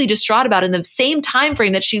deeply distraught about, in the same time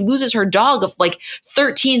frame that she loses her dog of like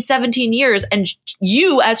 13, 17 years, and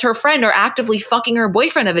you as her friend are actively fucking her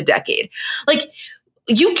boyfriend of a decade? Like,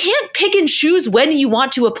 you can't pick and choose when you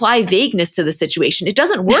want to apply vagueness to the situation. It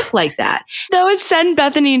doesn't work like that. That would send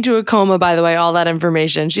Bethenny into a coma, by the way, all that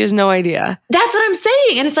information. She has no idea. That's what I'm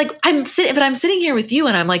saying. And it's like, I'm sitting here with you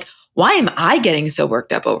and I'm like, why am I getting so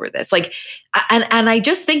worked up over this? Like, and I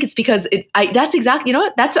just think it's because that's exactly, you know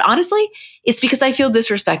what? That's honestly, it's because I feel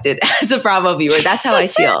disrespected as a Bravo viewer. That's how I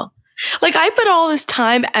feel. Like I put all this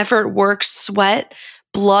time, effort, work, sweat,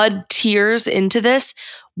 blood, tears into this,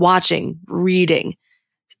 watching, reading,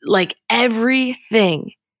 like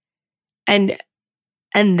everything. And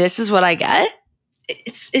this is what I get?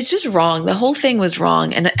 It's just wrong. The whole thing was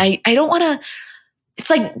wrong. And I don't want to, it's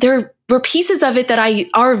like there were pieces of it that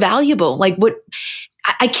are valuable. Like what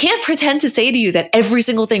I can't pretend to say to you that every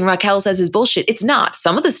single thing Raquel says is bullshit. It's not.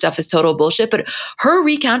 Some of the stuff is total bullshit, but her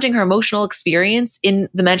recounting her emotional experience in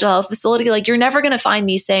the mental health facility, like you're never going to find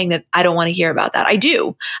me saying that I don't want to hear about that. I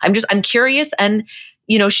do. I'm curious, and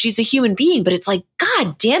you know, she's a human being, but it's like,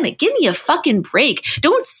 God damn it, give me a fucking break.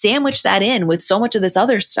 Don't sandwich that in with so much of this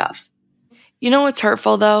other stuff. You know what's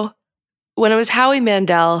hurtful though? When it was Howie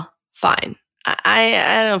Mandel, fine.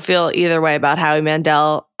 I don't feel either way about Howie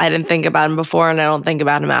Mandel. I didn't think about him before and I don't think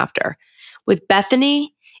about him after. With Bethenny,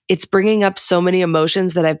 it's bringing up so many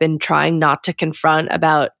emotions that I've been trying not to confront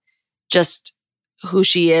about just who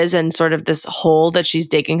she is and sort of this hole that she's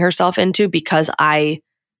digging herself into, because I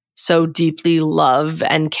so deeply love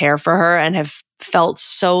and care for her and have felt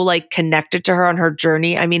so like connected to her on her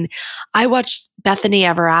journey. I mean, I watched Bethenny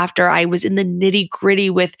Ever After. I was in the nitty gritty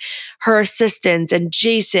with her assistants and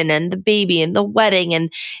Jason and the baby and the wedding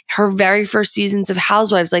and her very first seasons of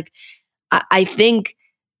Housewives. Like, I think,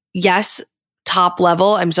 yes, top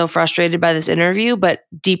level, I'm so frustrated by this interview, but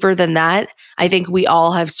deeper than that, I think we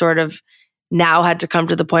all have sort of now had to come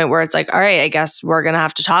to the point where it's like, all right, I guess we're going to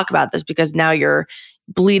have to talk about this because now you're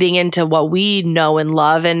bleeding into what we know and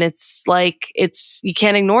love. And it's like, you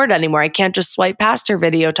can't ignore it anymore. I can't just swipe past her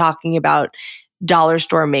video talking about dollar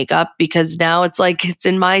store makeup because now it's like, it's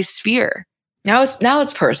in my sphere. Now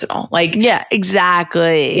it's personal. Like, yeah,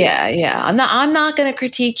 exactly. Yeah. I'm not going to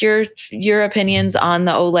critique your opinions on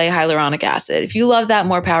the Olay hyaluronic acid. If you love that,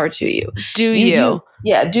 more power to you. Do you?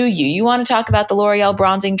 Yeah, do you? You want to talk about the L'Oreal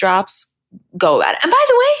bronzing drops? Go at it. And by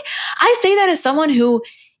the way, I say that as someone who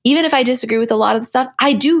even if I disagree with a lot of the stuff,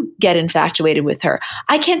 I do get infatuated with her.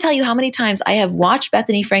 I can't tell you how many times I have watched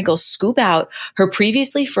Bethenny Frankel scoop out her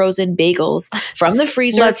previously frozen bagels from the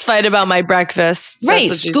freezer. Let's fight about my breakfast.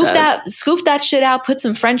 Right. Scoop that shit out, put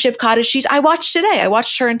some Friendship cottage cheese. I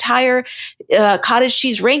watched her entire cottage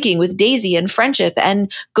cheese ranking with Daisy and Friendship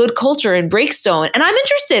and Good Culture and Breakstone. And I'm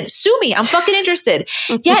interested. Sue me. I'm fucking interested.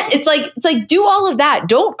 Yet it's like, do all of that.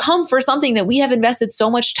 Don't come for something that we have invested so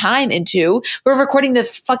much time into. We're recording the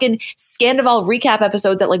fucking Scandival recap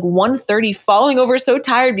episodes at like 1:30, falling over so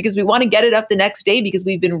tired because we want to get it up the next day because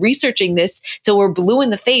we've been researching this till we're blue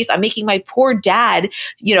in the face. I'm making my poor dad,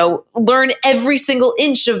 learn every single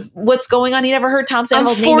inch of what's going on. He never heard Tom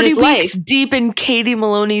Sandoval's name in his life. 40 weeks deep in Katie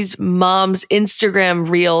Maloney's mom's Instagram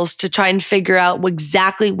reels to try and figure out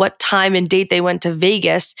exactly what time and date they went to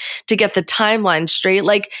Vegas to get the timeline straight.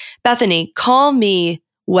 Like, Bethenny, call me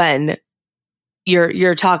when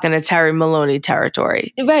you're talking to Terry Maloney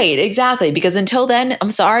territory. Right, exactly. Because until then, I'm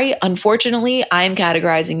sorry. Unfortunately, I'm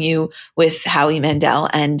categorizing you with Howie Mandel.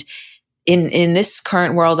 And in this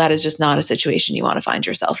current world, that is just not a situation you want to find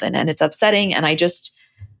yourself in. And it's upsetting. And I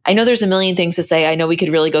know there's a million things to say. I know we could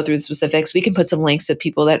really go through the specifics. We can put some links to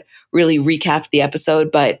people that really recapped the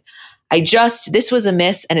episode, but this was a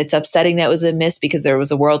miss, and it's upsetting that it was a miss because there was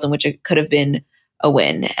a world in which it could have been a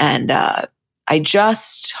win. And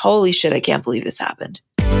holy shit, I can't believe this happened.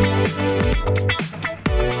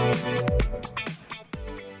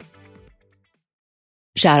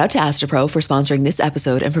 Shout out to Astapro for sponsoring this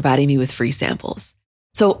episode and providing me with free samples.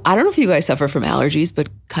 So I don't know if you guys suffer from allergies, but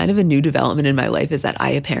kind of a new development in my life is that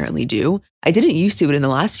I apparently do. I didn't used to, but in the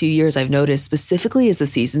last few years, I've noticed specifically as the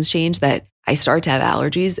seasons change that I start to have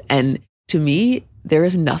allergies. And to me, there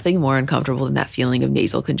is nothing more uncomfortable than that feeling of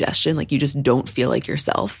nasal congestion. Like you just don't feel like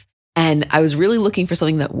yourself. And I was really looking for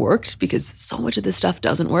something that worked because so much of this stuff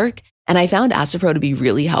doesn't work. And I found Astapro to be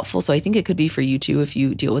really helpful. So I think it could be for you too if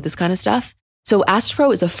you deal with this kind of stuff. So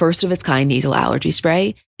Astapro is a first of its kind nasal allergy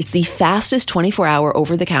spray. It's the fastest 24-hour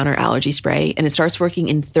over-the-counter allergy spray, and it starts working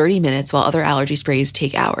in 30 minutes while other allergy sprays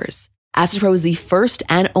take hours. Astapro is the first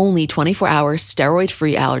and only 24-hour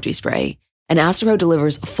steroid-free allergy spray, and Astapro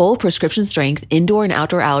delivers full prescription strength indoor and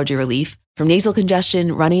outdoor allergy relief from nasal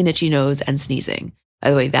congestion, runny and itchy nose, and sneezing.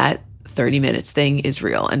 By the way, that 30 minutes thing is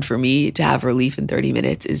real, and for me to have relief in 30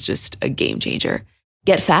 minutes is just a game changer.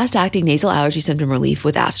 Get fast-acting nasal allergy symptom relief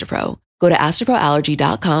with Astapro. Go to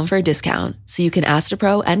astaproallergy.com for a discount so you can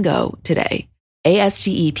Astapro and go today.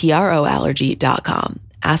 ASTEPRO allergy.com.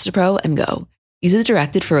 Astapro and go. Use as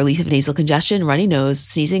directed for relief of nasal congestion, runny nose,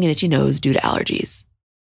 sneezing, and itchy nose due to allergies.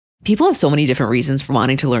 People have so many different reasons for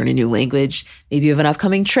wanting to learn a new language. Maybe you have an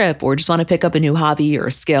upcoming trip or just want to pick up a new hobby or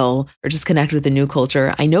a skill or just connect with a new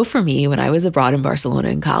culture. I know for me, when I was abroad in Barcelona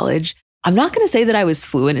in college, I'm not going to say that I was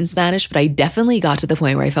fluent in Spanish, but I definitely got to the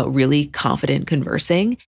point where I felt really confident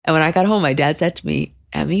conversing. And when I got home, my dad said to me,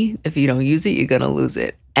 Emmy, if you don't use it, you're going to lose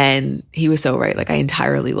it. And he was so right. Like I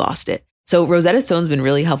entirely lost it. So Rosetta Stone's been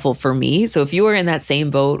really helpful for me. So if you are in that same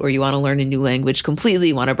boat or you want to learn a new language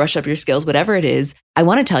completely, want to brush up your skills, whatever it is, I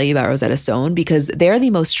want to tell you about Rosetta Stone because they're the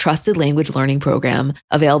most trusted language learning program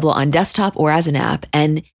available on desktop or as an app.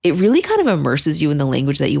 And it really kind of immerses you in the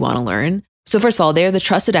language that you want to learn. So first of all, they're the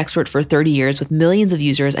trusted expert for 30 years with millions of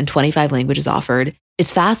users and 25 languages offered.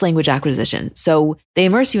 It's fast language acquisition. So they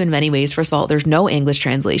immerse you in many ways. First of all, there's no English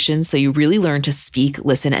translation. So you really learn to speak,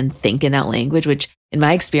 listen, and think in that language, which in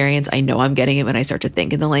my experience, I know I'm getting it when I start to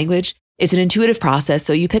think in the language. It's an intuitive process.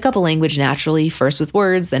 So you pick up a language naturally, first with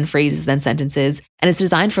words, then phrases, then sentences, and it's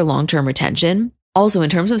designed for long-term retention. Also, in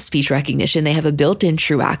terms of speech recognition, they have a built-in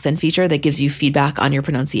true accent feature that gives you feedback on your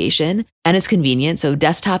pronunciation, and it's convenient. So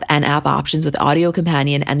desktop and app options with audio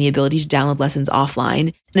companion and the ability to download lessons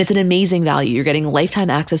offline. And it's an amazing value. You're getting lifetime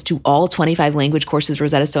access to all 25 language courses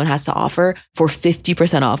Rosetta Stone has to offer for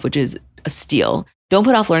 50% off, which is a steal. Don't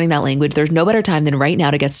put off learning that language. There's no better time than right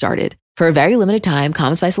now to get started. For a very limited time,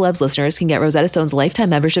 Comments by Celebs listeners can get Rosetta Stone's lifetime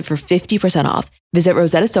membership for 50% off. Visit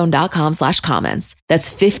rosettastone.com/comments. That's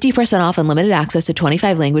 50% off unlimited access to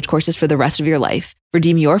 25 language courses for the rest of your life.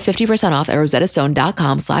 Redeem your 50% off at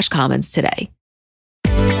rosettastone.com/comments today.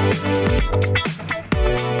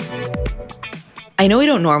 I know we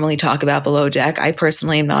don't normally talk about Below Deck. I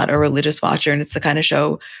personally am not a religious watcher, and it's the kind of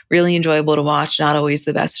show really enjoyable to watch, not always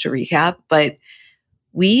the best to recap, but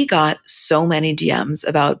we got so many DMs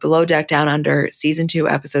about Below Deck Down Under Season 2,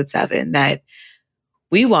 Episode 7 that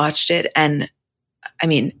we watched it. And I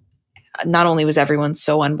mean, not only was everyone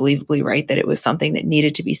so unbelievably right that it was something that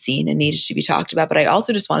needed to be seen and needed to be talked about, but I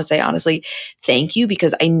also just want to say, honestly, thank you,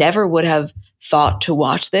 because I never would have thought to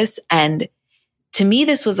watch this. And to me,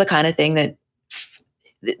 this was the kind of thing that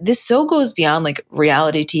this so goes beyond like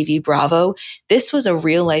reality TV Bravo. This was a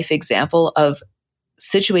real life example of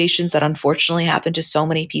situations that unfortunately happen to so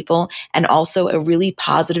many people, and also a really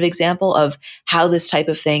positive example of how this type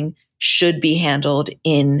of thing should be handled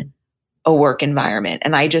in a work environment.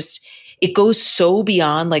 And it goes so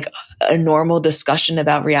beyond like a normal discussion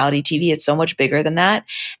about reality TV. It's so much bigger than that.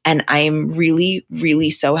 And I am really,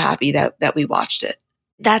 really so happy that we watched it.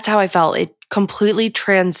 That's how I felt. It completely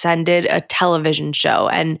transcended a television show.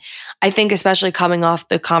 And I think especially coming off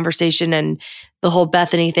the conversation and the whole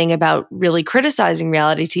Bethenny thing about really criticizing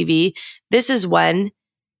reality TV, this is when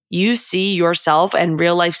you see yourself and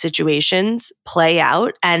real life situations play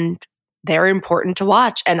out, and they're important to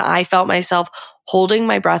watch. And I felt myself holding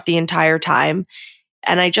my breath the entire time.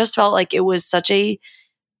 And I just felt like it was such a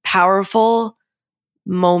powerful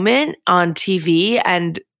moment on TV.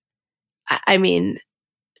 And I mean,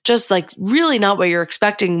 just like really not what you're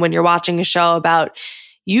expecting when you're watching a show about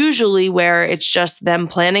usually where it's just them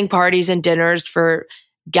planning parties and dinners for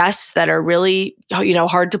guests that are really,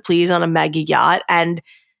 hard to please on a mega yacht. And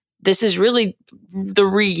this is really the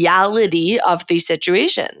reality of these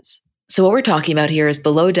situations. So what we're talking about here is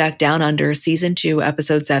Below Deck Down Under, Season 2,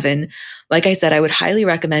 Episode 7. Like I said, I would highly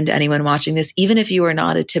recommend to anyone watching this, even if you are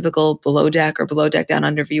not a typical Below Deck or Below Deck Down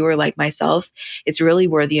Under viewer like myself, it's really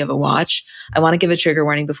worthy of a watch. I want to give a trigger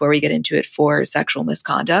warning before we get into it for sexual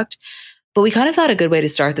misconduct. But we kind of thought a good way to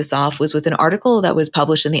start this off was with an article that was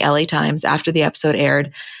published in the LA Times after the episode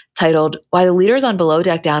aired, titled, "Why the Leaders on Below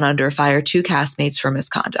Deck Down Under Fire 2 Castmates for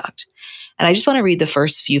Misconduct." And I just want to read the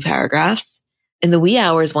first few paragraphs. In the wee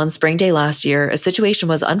hours one spring day last year, a situation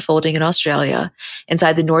was unfolding in Australia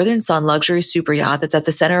inside the Northern Sun luxury super yacht that's at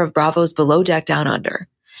the center of Bravo's Below Deck Down Under.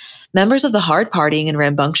 Members of the hard-partying and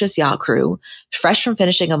rambunctious yacht crew, fresh from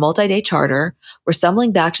finishing a multi-day charter, were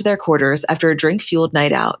stumbling back to their quarters after a drink-fueled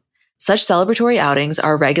night out. Such celebratory outings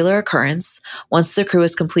are a regular occurrence once the crew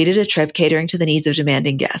has completed a trip catering to the needs of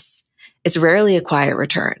demanding guests. It's rarely a quiet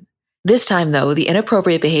return. This time, though, the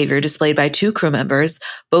inappropriate behavior displayed by 2 crew members,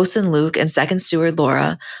 Bosun Luke and second steward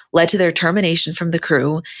Laura, led to their termination from the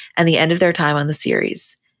crew and the end of their time on the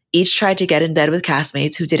series. Each tried to get in bed with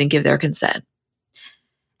castmates who didn't give their consent.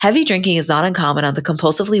 Heavy drinking is not uncommon on the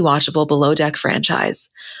compulsively watchable Below Deck franchise,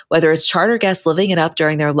 whether it's charter guests living it up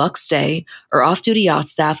during their luxe stay or off-duty yacht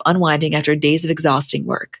staff unwinding after days of exhausting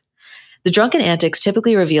work. The drunken antics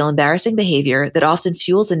typically reveal embarrassing behavior that often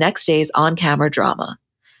fuels the next day's on-camera drama.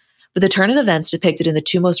 But the turn of events depicted in the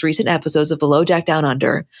 2 most recent episodes of Below Deck Down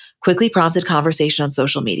Under quickly prompted conversation on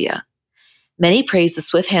social media. Many praised the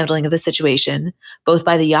swift handling of the situation, both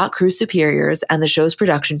by the yacht crew superiors and the show's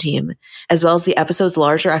production team, as well as the episode's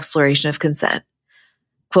larger exploration of consent.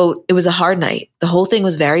 Quote, "It was a hard night. The whole thing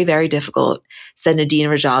was very, very difficult," said Nadine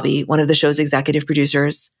Rajabi, one of the show's executive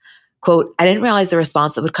producers. Quote, "I didn't realize the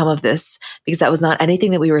response that would come of this because that was not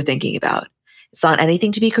anything that we were thinking about. It's not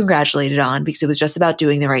anything to be congratulated on because it was just about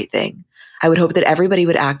doing the right thing. I would hope that everybody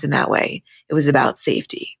would act in that way. It was about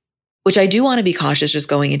safety." Which I do want to be cautious just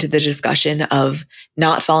going into the discussion of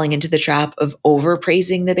not falling into the trap of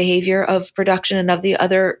overpraising the behavior of production and of the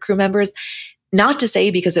other crew members. Not to say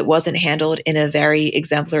because it wasn't handled in a very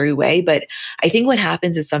exemplary way, but I think what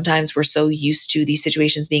happens is sometimes we're so used to these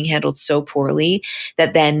situations being handled so poorly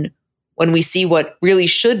that then when we see what really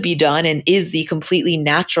should be done and is the completely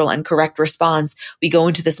natural and correct response, we go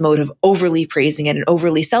into this mode of overly praising it and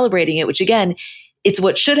overly celebrating it, which again, it's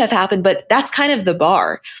what should have happened, but that's kind of the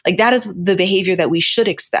bar. Like that is the behavior that we should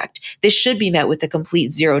expect. This should be met with a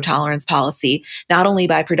complete zero tolerance policy, not only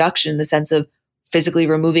by production in the sense of physically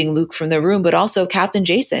removing Luke from the room, but also Captain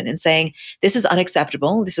Jason and saying, this is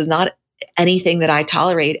unacceptable. This is not anything that I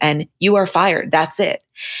tolerate and you are fired. That's it.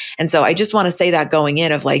 And so I just want to say that going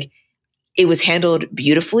in of like, it was handled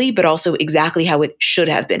beautifully, but also exactly how it should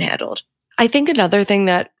have been handled. I think another thing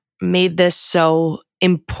that made this so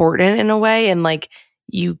important in a way, and like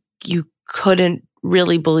you couldn't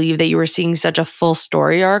really believe that you were seeing such a full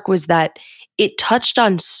story arc, was that it touched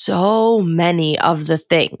on so many of the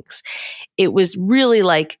things. It was really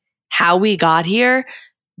like how we got here,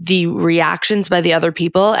 the reactions by the other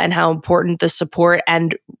people, and how important the support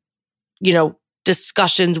and,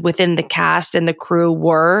 discussions within the cast and the crew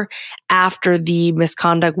were after the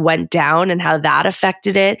misconduct went down and how that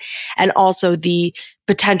affected it. And also the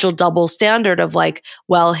potential double standard of like,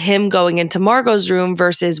 well, him going into Margot's room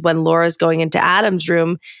versus when Laura's going into Adam's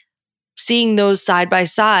room, seeing those side by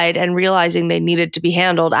side and realizing they needed to be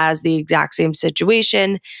handled as the exact same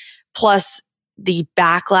situation, plus the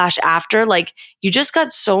backlash after. Like, you just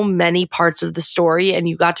got so many parts of the story and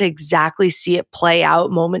you got to exactly see it play out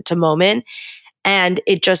moment to moment. And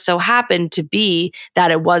it just so happened to be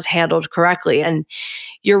that it was handled correctly. And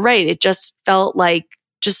you're right. It just felt like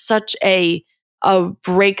just such a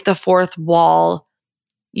break the fourth wall,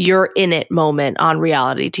 you're in it moment on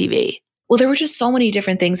reality TV. Well, there were just so many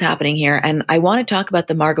different things happening here. And I want to talk about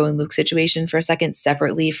the Margot and Luke situation for a second,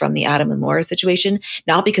 separately from the Adam and Laura situation,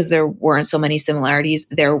 not because there weren't so many similarities.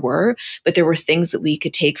 There were, but there were things that we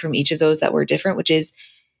could take from each of those that were different, which is,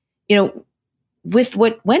 with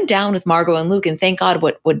what went down with Margot and Luke, and thank God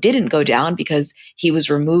what didn't go down, because he was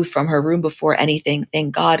removed from her room before anything,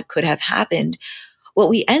 thank God, could have happened. What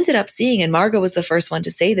we ended up seeing, and Margot was the first one to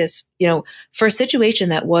say this, for a situation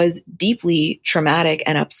that was deeply traumatic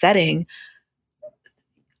and upsetting,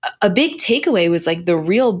 a big takeaway was like the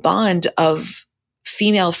real bond of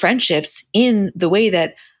female friendships in the way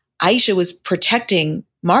that Aisha was protecting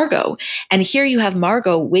Margot. And here you have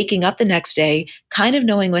Margot waking up the next day, kind of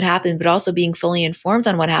knowing what happened, but also being fully informed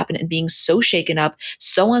on what happened and being so shaken up,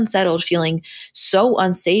 so unsettled, feeling so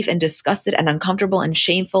unsafe and disgusted and uncomfortable and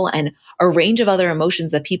shameful and a range of other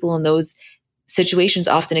emotions that people in those situations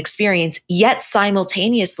often experience, yet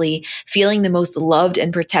simultaneously feeling the most loved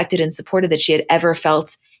and protected and supported that she had ever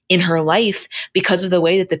felt in her life because of the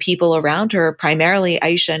way that the people around her, primarily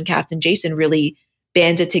Aisha and Captain Jason, really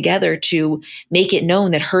banded together to make it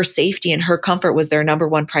known that her safety and her comfort was their number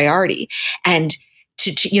one priority. And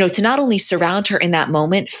to not only surround her in that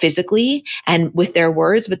moment physically and with their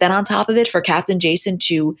words, but then on top of it, for Captain Jason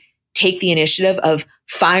to take the initiative of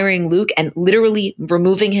firing Luke and literally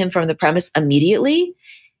removing him from the premise immediately.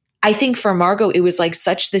 I think for Margot, it was like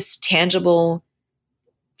such this tangible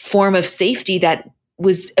form of safety that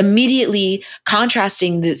was immediately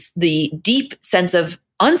contrasting the deep sense of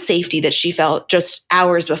unsafety that she felt just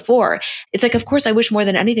hours before. It's like, of course, I wish more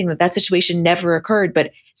than anything that situation never occurred.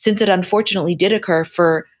 But since it unfortunately did occur,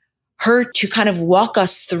 for her to kind of walk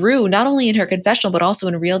us through, not only in her confessional, but also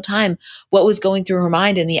in real time, what was going through her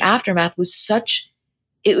mind in the aftermath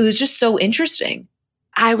it was just so interesting.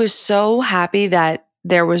 I was so happy that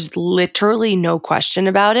there was literally no question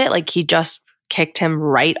about it. Like, he just kicked him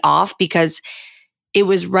right off, because it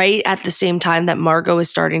was right at the same time that Margot was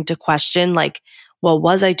starting to question, like, well,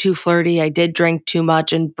 was I too flirty? I did drink too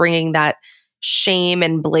much, and bringing that shame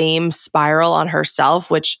and blame spiral on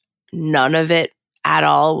herself, which none of it at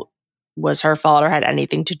all was her fault or had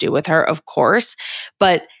anything to do with her, of course.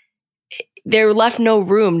 But there left no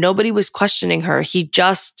room. Nobody was questioning her. He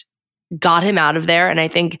just got him out of there. And I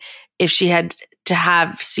think if she had to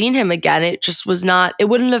have seen him again, it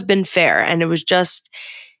wouldn't have been fair. And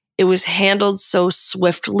it was handled so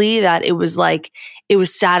swiftly that it was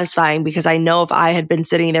satisfying, because I know if I had been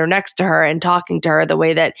sitting there next to her and talking to her the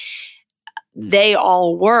way that they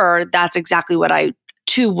all were, that's exactly what I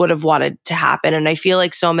too would have wanted to happen. And I feel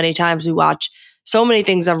like so many times we watch so many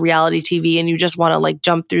things on reality TV and you just want to like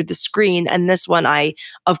jump through the screen. And this one, I,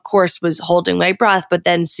 of course, was holding my breath, but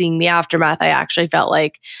then seeing the aftermath, I actually felt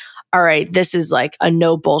like, all right, this is like a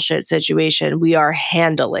no bullshit situation we are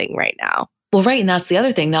handling right now. Well, right. And that's the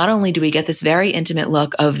other thing. Not only do we get this very intimate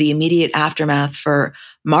look of the immediate aftermath for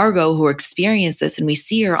Margot, who experienced this, and we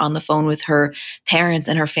see her on the phone with her parents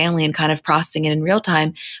and her family and kind of processing it in real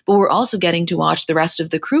time, but we're also getting to watch the rest of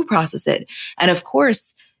the crew process it. And of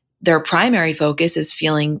course, their primary focus is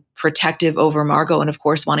feeling protective over Margot and of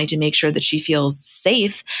course wanting to make sure that she feels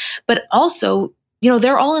safe, but also,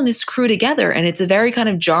 they're all in this crew together, and it's a very kind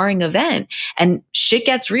of jarring event, and shit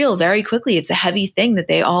gets real very quickly. It's a heavy thing that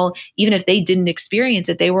they all, even if they didn't experience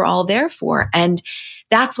it, they were all there for. And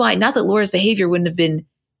that's why, not that Laura's behavior wouldn't have been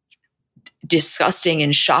disgusting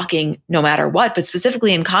and shocking no matter what, but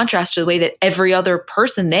specifically in contrast to the way that every other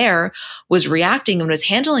person there was reacting and was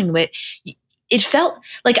handling it, it felt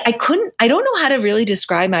like I don't know how to really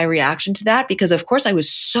describe my reaction to that, because of course I was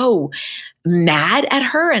so mad at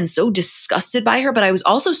her and so disgusted by her, but I was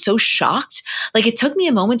also so shocked. Like, it took me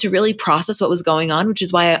a moment to really process what was going on, which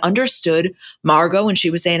is why I understood Margot when she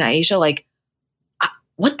was saying, Aisha, like,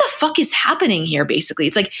 what the fuck is happening here? Basically,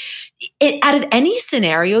 it's like, out of any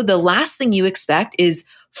scenario, the last thing you expect is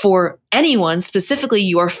for anyone, specifically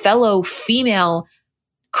your fellow female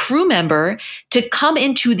crew member, to come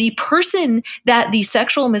into the person that the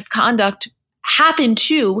sexual misconduct happened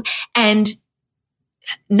to and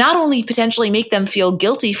not only potentially make them feel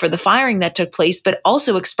guilty for the firing that took place, but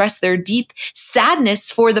also express their deep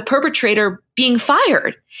sadness for the perpetrator being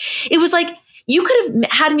fired. It was like, you could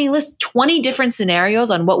have had me list 20 different scenarios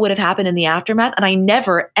on what would have happened in the aftermath. And I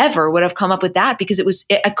never, ever would have come up with that because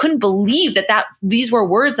I couldn't believe that these were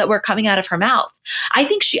words that were coming out of her mouth. I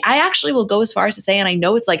actually will go as far as to say, and I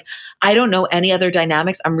know it's like, I don't know any other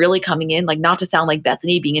dynamics. I'm really coming in, like, not to sound like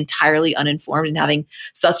Bethenny, being entirely uninformed and having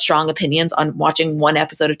such strong opinions on watching one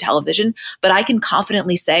episode of television, but I can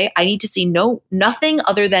confidently say I need to see nothing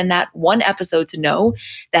other than that one episode to know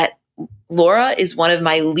that Laura is one of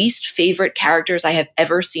my least favorite characters I have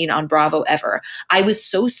ever seen on Bravo ever. I was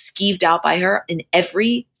so skeeved out by her in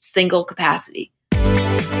every single capacity.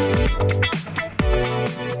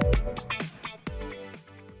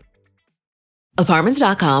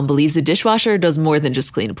 Apartments.com believes a dishwasher does more than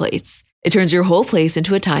just clean plates. It turns your whole place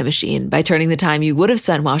into a time machine by turning the time you would have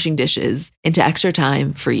spent washing dishes into extra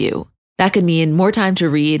time for you. That could mean more time to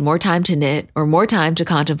read, more time to knit, or more time to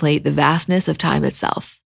contemplate the vastness of time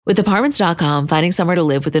itself. With Apartments.com, finding somewhere to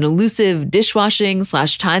live with an elusive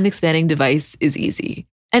dishwashing/time expanding device is easy.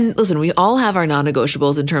 And listen, we all have our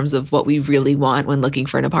non-negotiables in terms of what we really want when looking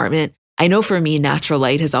for an apartment. I know for me, natural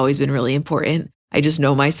light has always been really important. I just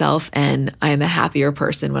know myself, and I am a happier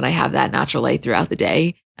person when I have that natural light throughout the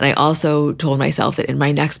day. And I also told myself that in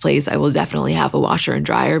my next place, I will definitely have a washer and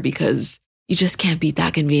dryer because you just can't beat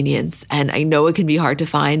that convenience. And I know it can be hard to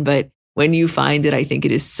find, but when you find it, I think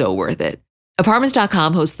it is so worth it.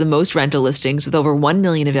 Apartments.com hosts the most rental listings with over 1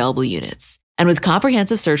 million available units. And with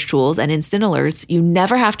comprehensive search tools and instant alerts, you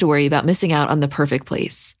never have to worry about missing out on the perfect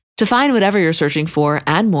place. To find whatever you're searching for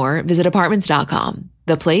and more, visit Apartments.com,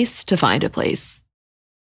 the place to find a place.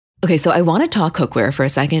 Okay, so I want to talk cookware for a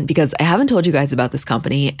second because I haven't told you guys about this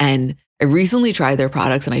company, and I recently tried their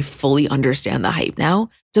products and I fully understand the hype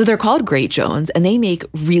now. So they're called Great Jones, and they make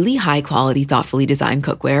really high quality, thoughtfully designed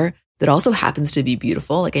cookware that also happens to be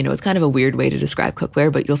beautiful. Like, I know it's kind of a weird way to describe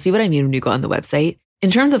cookware, but you'll see what I mean when you go on the website. In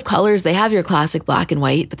terms of colors, they have your classic black and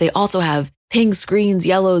white, but they also have pinks, greens,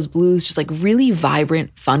 yellows, blues, just like really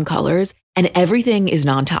vibrant, fun colors. And everything is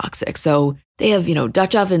non-toxic. So they have,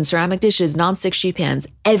 Dutch ovens, ceramic dishes, non-stick sheet pans.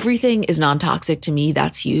 Everything is non-toxic. To me,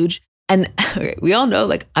 that's huge. And we all know,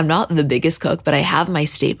 like, I'm not the biggest cook, but I have my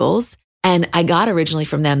staples. And I got originally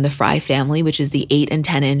from them the Fry family, which is the 8 and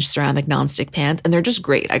 10 inch ceramic nonstick pans. And they're just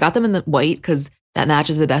great. I got them in the white because that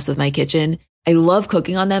matches the best with my kitchen. I love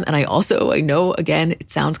cooking on them. And I know, again,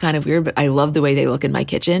 it sounds kind of weird, but I love the way they look in my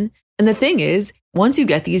kitchen. And the thing is, once you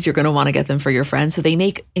get these, you're going to want to get them for your friends. So they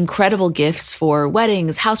make incredible gifts for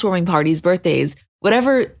weddings, housewarming parties, birthdays,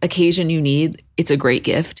 whatever occasion you need. It's a great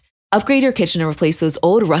gift. Upgrade your kitchen and replace those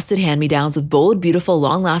old rusted hand-me-downs with bold, beautiful,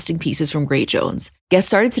 long-lasting pieces from Great Jones. Get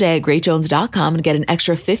started today at greatjones.com and get an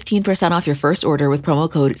extra 15% off your first order with promo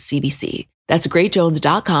code CBC. That's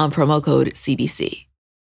greatjones.com, promo code CBC.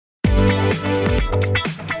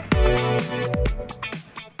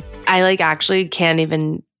 I actually can't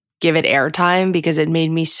even give it airtime because it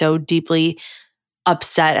made me so deeply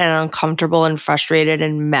upset and uncomfortable and frustrated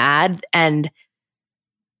and mad. And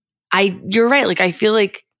you're right. I feel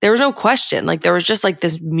like there was no question. There was just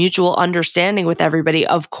this mutual understanding with everybody,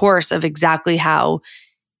 of course, of exactly how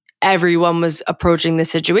everyone was approaching the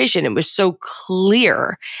situation. It was so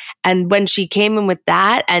clear. And when she came in with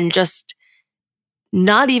that and just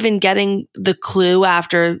not even getting the clue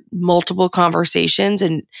after multiple conversations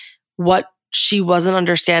and what she wasn't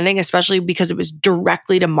understanding, especially because it was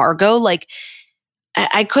directly to Margot,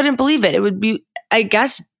 I couldn't believe it. It would be, I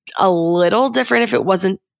guess, a little different if it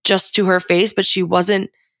wasn't just to her face, but she wasn't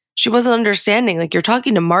understanding. You're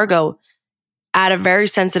talking to Margot at a very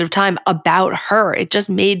sensitive time about her. It just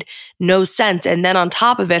made no sense. And then on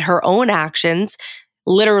top of it, her own actions,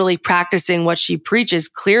 literally practicing what she preaches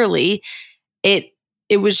clearly, it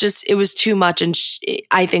was too much. And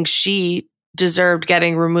I think she deserved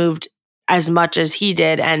getting removed as much as he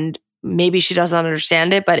did. And maybe she doesn't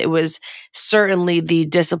understand it, but it was certainly the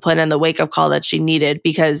discipline and the wake-up call that she needed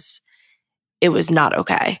because it was not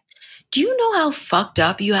okay. Do you know how fucked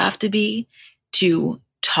up you have to be to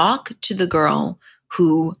talk to the girl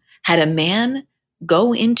who had a man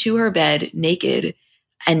go into her bed naked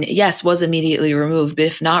and, yes, was immediately removed, but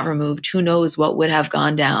if not removed, who knows what would have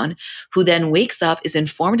gone down, who then wakes up, is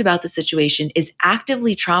informed about the situation, is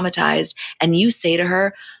actively traumatized, and you say to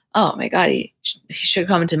her, oh my God, he should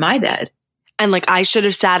come into my bed. And I should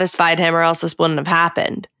have satisfied him or else this wouldn't have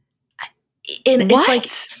happened. And it's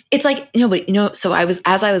like, so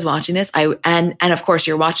as I was watching this, and of course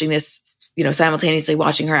you're watching this, simultaneously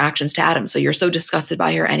watching her actions to Adam. So you're so disgusted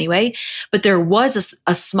by her anyway. But there was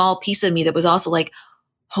a small piece of me that was also like,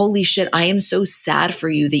 holy shit, I am so sad for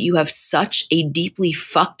you that you have such a deeply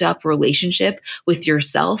fucked up relationship with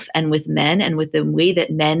yourself and with men and with the way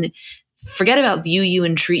that men forget about view you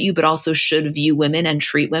and treat you, but also should view women and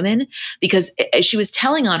treat women, because she was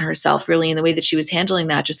telling on herself really in the way that she was handling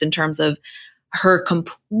that, just in terms of her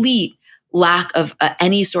complete lack of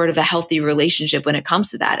any sort of a healthy relationship when it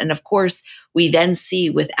comes to that. And of course, we then see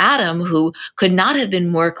with Adam, who could not have been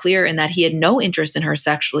more clear in that he had no interest in her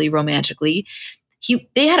sexually, romantically.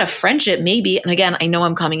 They had a friendship maybe. And again, I know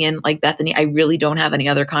I'm coming in like Bethenny. I really don't have any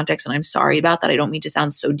other context, and I'm sorry about that. I don't mean to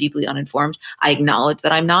sound so deeply uninformed. I acknowledge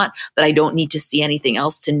that I'm not, but I don't need to see anything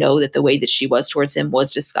else to know that the way that she was towards him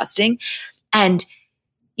was disgusting. And,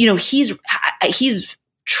 he's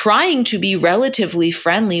trying to be relatively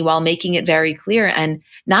friendly while making it very clear. And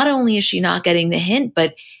not only is she not getting the hint,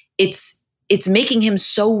 but it's making him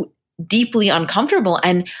so deeply uncomfortable.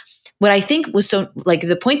 And what I think was so, like,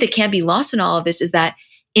 the point that can't be lost in all of this is that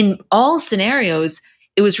in all scenarios,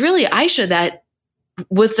 it was really Aisha that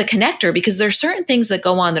was the connector, because there's certain things that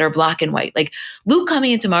go on that are black and white. Like Luke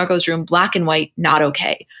coming into Margot's room, black and white, not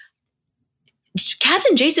okay.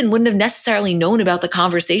 Captain Jason wouldn't have necessarily known about the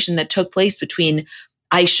conversation that took place between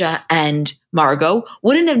Aisha and Margot,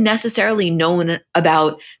 wouldn't have necessarily known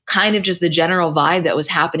about kind of just the general vibe that was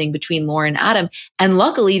happening between Laura and Adam. And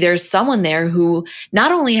luckily, there's someone there who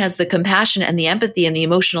not only has the compassion and the empathy and the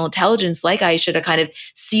emotional intelligence like Aisha to kind of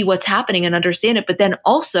see what's happening and understand it, but then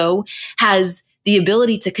also has the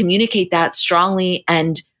ability to communicate that strongly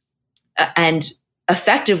and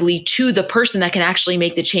effectively to the person that can actually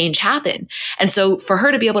make the change happen. And so for her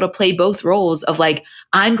to be able to play both roles of like,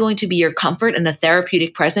 I'm going to be your comfort and a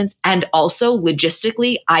therapeutic presence, and also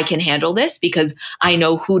logistically, I can handle this because I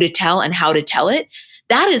know who to tell and how to tell it.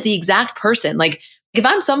 That is the exact person. Like, if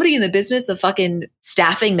I'm somebody in the business of fucking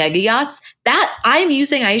staffing mega yachts, that I'm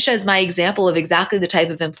using Aisha as my example of exactly the type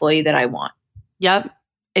of employee that I want. Yep.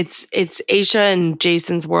 It's Aisha and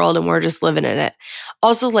Jason's world, and we're just living in it.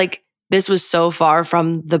 Also, like, this was so far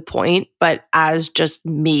from the point, but as just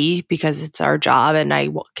me, because it's our job and I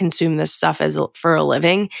consume this stuff for a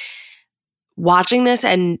living, watching this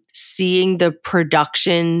and seeing the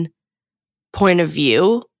production point of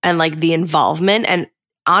view and like the involvement, and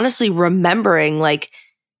honestly remembering like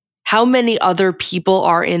how many other people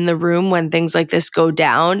are in the room when things like this go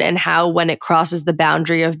down, and how when it crosses the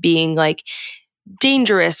boundary of being like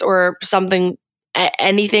dangerous or something,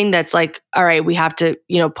 anything that's like, all right, we have to,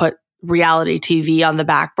 put reality TV on the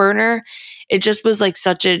back burner. It just was like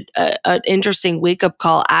such an interesting wake-up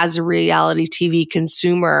call as a reality TV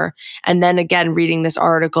consumer. And then again, reading this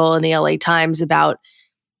article in the LA Times about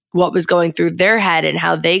what was going through their head and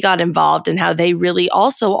how they got involved and how they really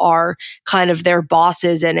also are kind of their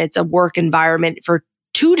bosses, and it's a work environment for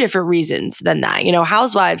two different reasons than that.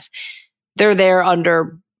 Housewives, they're there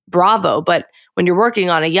under Bravo, but when you're working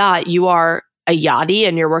on a yacht, you are a yachty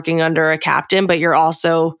and you're working under a captain, but you're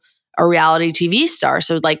also a reality TV star.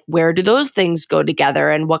 So like, where do those things go together,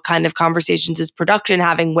 and what kind of conversations is production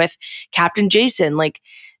having with Captain Jason? Like,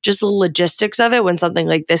 just the logistics of it when something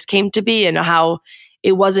like this came to be, and how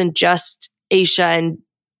it wasn't just Aisha and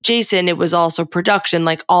Jason, it was also production,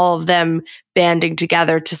 like all of them banding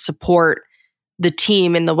together to support the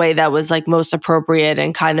team in the way that was like most appropriate,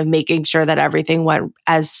 and kind of making sure that everything went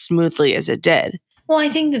as smoothly as it did. Well, I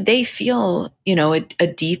think that they feel, a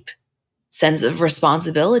deep sense of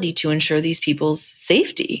responsibility to ensure these people's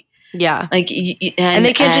safety. Yeah. Like, and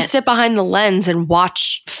they can't just sit behind the lens and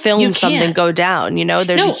watch film something go down.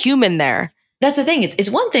 There's a human there. That's the thing. It's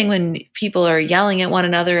one thing when people are yelling at one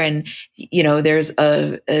another and, there's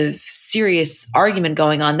a serious argument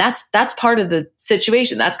going on. That's part of the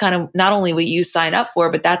situation. That's kind of not only what you sign up for,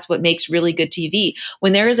 but that's what makes really good TV.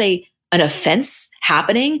 When there is an offense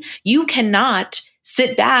happening, you cannot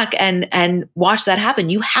sit back and watch that happen.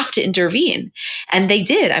 You have to intervene. And they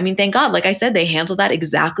did. I mean, thank God, like I said, they handled that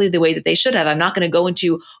exactly the way that they should have. I'm not going to go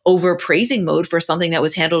into overpraising mode for something that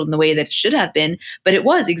was handled in the way that it should have been, but it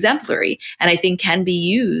was exemplary. And I think can be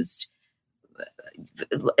used,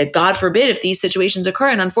 God forbid, if these situations occur.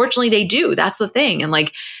 And unfortunately they do. That's the thing. And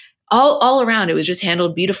like all around, it was just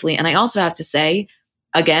handled beautifully. And I also have to say,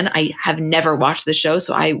 again, I have never watched the show,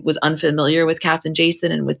 so I was unfamiliar with Captain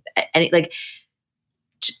Jason and with any, like,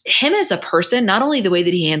 him as a person, not only the way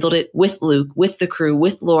that he handled it with Luke, with the crew,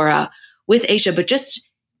 with Laura, with Aisha, but just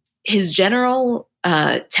his general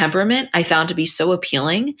temperament, I found to be so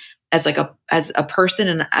appealing as a person,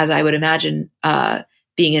 and as I would imagine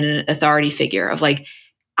being an authority figure of like,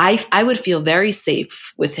 I would feel very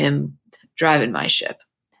safe with him driving my ship.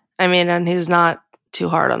 I mean, and he's not too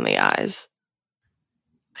hard on the eyes.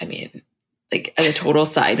 I mean, like, as a total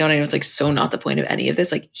side note, I know it's like so not the point of any of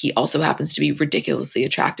this. Like, he also happens to be ridiculously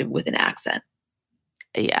attractive with an accent.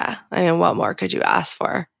 Yeah. I mean, what more could you ask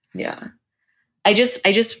for? Yeah. I just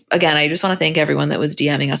want to thank everyone that was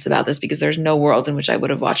DMing us about this, because there's no world in which I would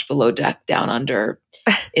have watched Below Deck Down Under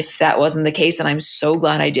if that wasn't the case. And I'm so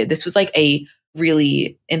glad I did. This was like a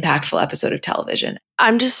really impactful episode of television.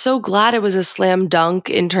 I'm just so glad it was a slam dunk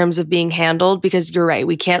in terms of being handled, because you're right,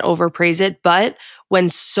 we can't overpraise it. But when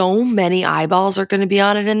so many eyeballs are going to be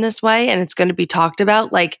on it in this way and it's going to be talked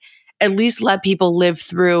about, like, at least let people live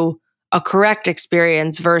through a correct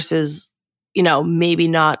experience versus, maybe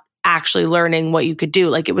not actually learning what you could do.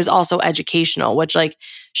 Like, it was also educational, which like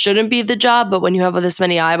shouldn't be the job, but when you have this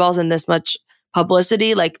many eyeballs and this much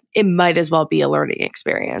publicity, like, it might as well be a learning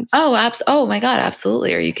experience. Oh my God,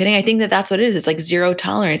 absolutely. Are you kidding? I think that that's what it is. It's like zero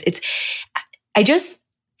tolerance. I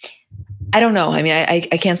don't know. I mean, I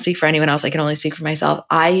can't speak for anyone else. I can only speak for myself.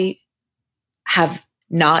 I have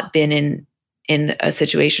not been in a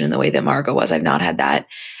situation in the way that Margot was. I've not had that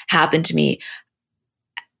happen to me.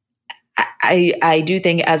 I do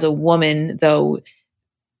think as a woman, though,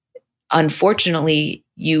 unfortunately,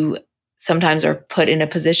 you sometimes are put in a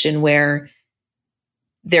position where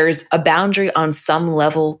there's a boundary on some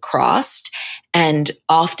level crossed. And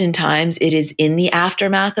oftentimes it is in the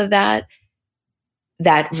aftermath of that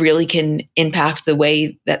really can impact the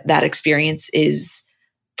way that experience is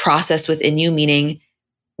processed within you, meaning,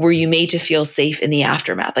 were you made to feel safe in the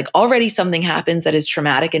aftermath? Like, already something happens that is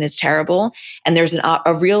traumatic and is terrible. And there's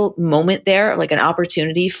a real moment there, like an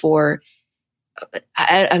opportunity for,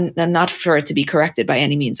 I'm not for it to be corrected by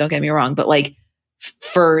any means, don't get me wrong, but like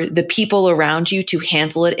for the people around you to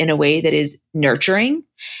handle it in a way that is nurturing.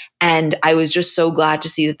 And I was just so glad to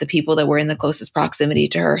see that the people that were in the closest proximity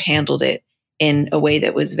to her handled it in a way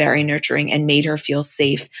that was very nurturing and made her feel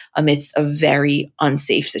safe amidst a very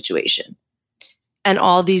unsafe situation. And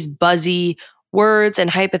all these buzzy words and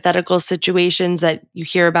hypothetical situations that you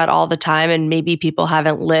hear about all the time and maybe people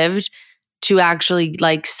haven't lived, to actually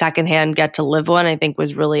like secondhand get to live one, I think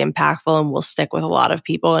was really impactful and will stick with a lot of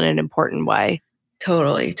people in an important way.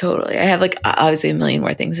 Totally. I have like obviously a million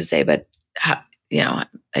more things to say, but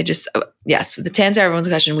yes, to answer everyone's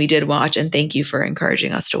question, we did watch, and thank you for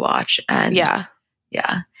encouraging us to watch. And yeah.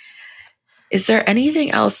 Is there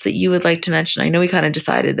anything else that you would like to mention? I know we kind of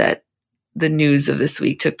decided that the news of this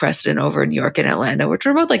week took precedent over New York and Atlanta, which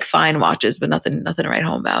were both like fine watches, but nothing to write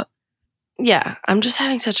home about. Yeah, I'm just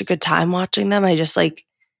having such a good time watching them. I just I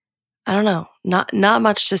don't know, not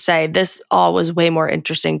much to say. This all was way more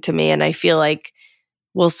interesting to me, and I feel like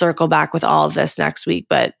we'll circle back with all of this next week,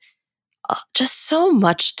 but just so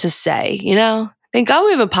much to say, Thank God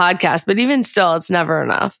we have a podcast, but even still, it's never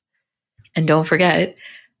enough. And don't forget,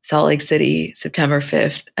 Salt Lake City, September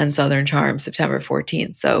 5th, and Southern Charm, September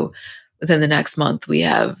 14th. So within the next month, we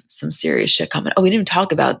have some serious shit coming. Oh, we didn't even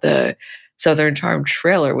talk about the Southern Charm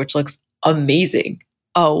trailer, which looks amazing.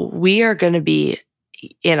 Oh, we are going to be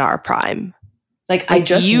in our prime. Like I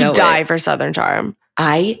just you know die it. for Southern Charm.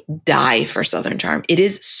 I die for Southern Charm. It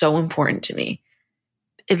is so important to me.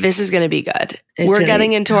 This is going to be good. We're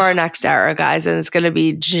getting into our next era, guys, and it's going to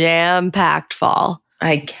be jam-packed fall.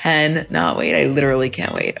 I cannot wait. I literally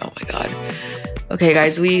can't wait. Oh my God. Okay,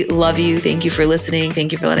 guys, we love you. Thank you for listening.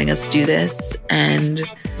 Thank you for letting us do this. And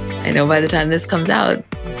I know by the time this comes out,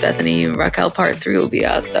 Bethenny Raquel Part 3 will be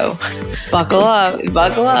out. So buckle up,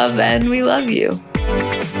 and we love you.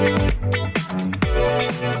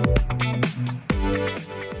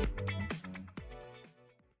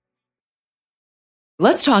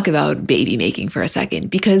 Let's talk about baby making for a second,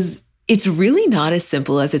 because it's really not as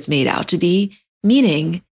simple as it's made out to be,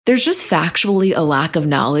 meaning there's just factually a lack of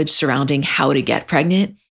knowledge surrounding how to get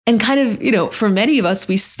pregnant. And kind of, for many of us,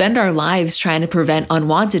 we spend our lives trying to prevent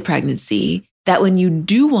unwanted pregnancy, that when you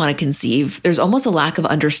do want to conceive, there's almost a lack of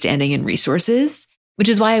understanding and resources, which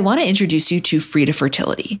is why I want to introduce you to Frida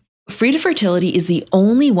Fertility. Frida Fertility is the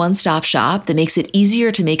only one-stop shop that makes it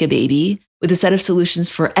easier to make a baby, with a set of solutions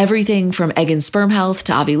for everything from egg and sperm health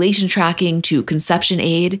to ovulation tracking to conception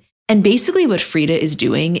aid. And basically what Frida is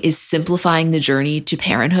doing is simplifying the journey to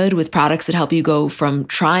parenthood with products that help you go from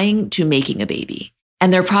trying to making a baby.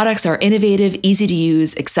 And their products are innovative, easy to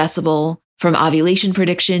use, accessible, from ovulation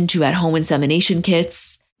prediction to at-home insemination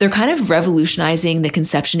kits. They're kind of revolutionizing the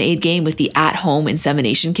conception aid game with the at-home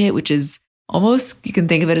insemination kit, which is almost, you can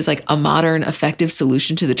think of it as like a modern, effective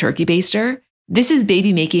solution to the turkey baster. This is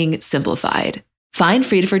baby making simplified. Find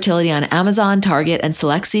Frida Fertility on Amazon, Target, and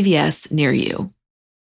select CVS near you.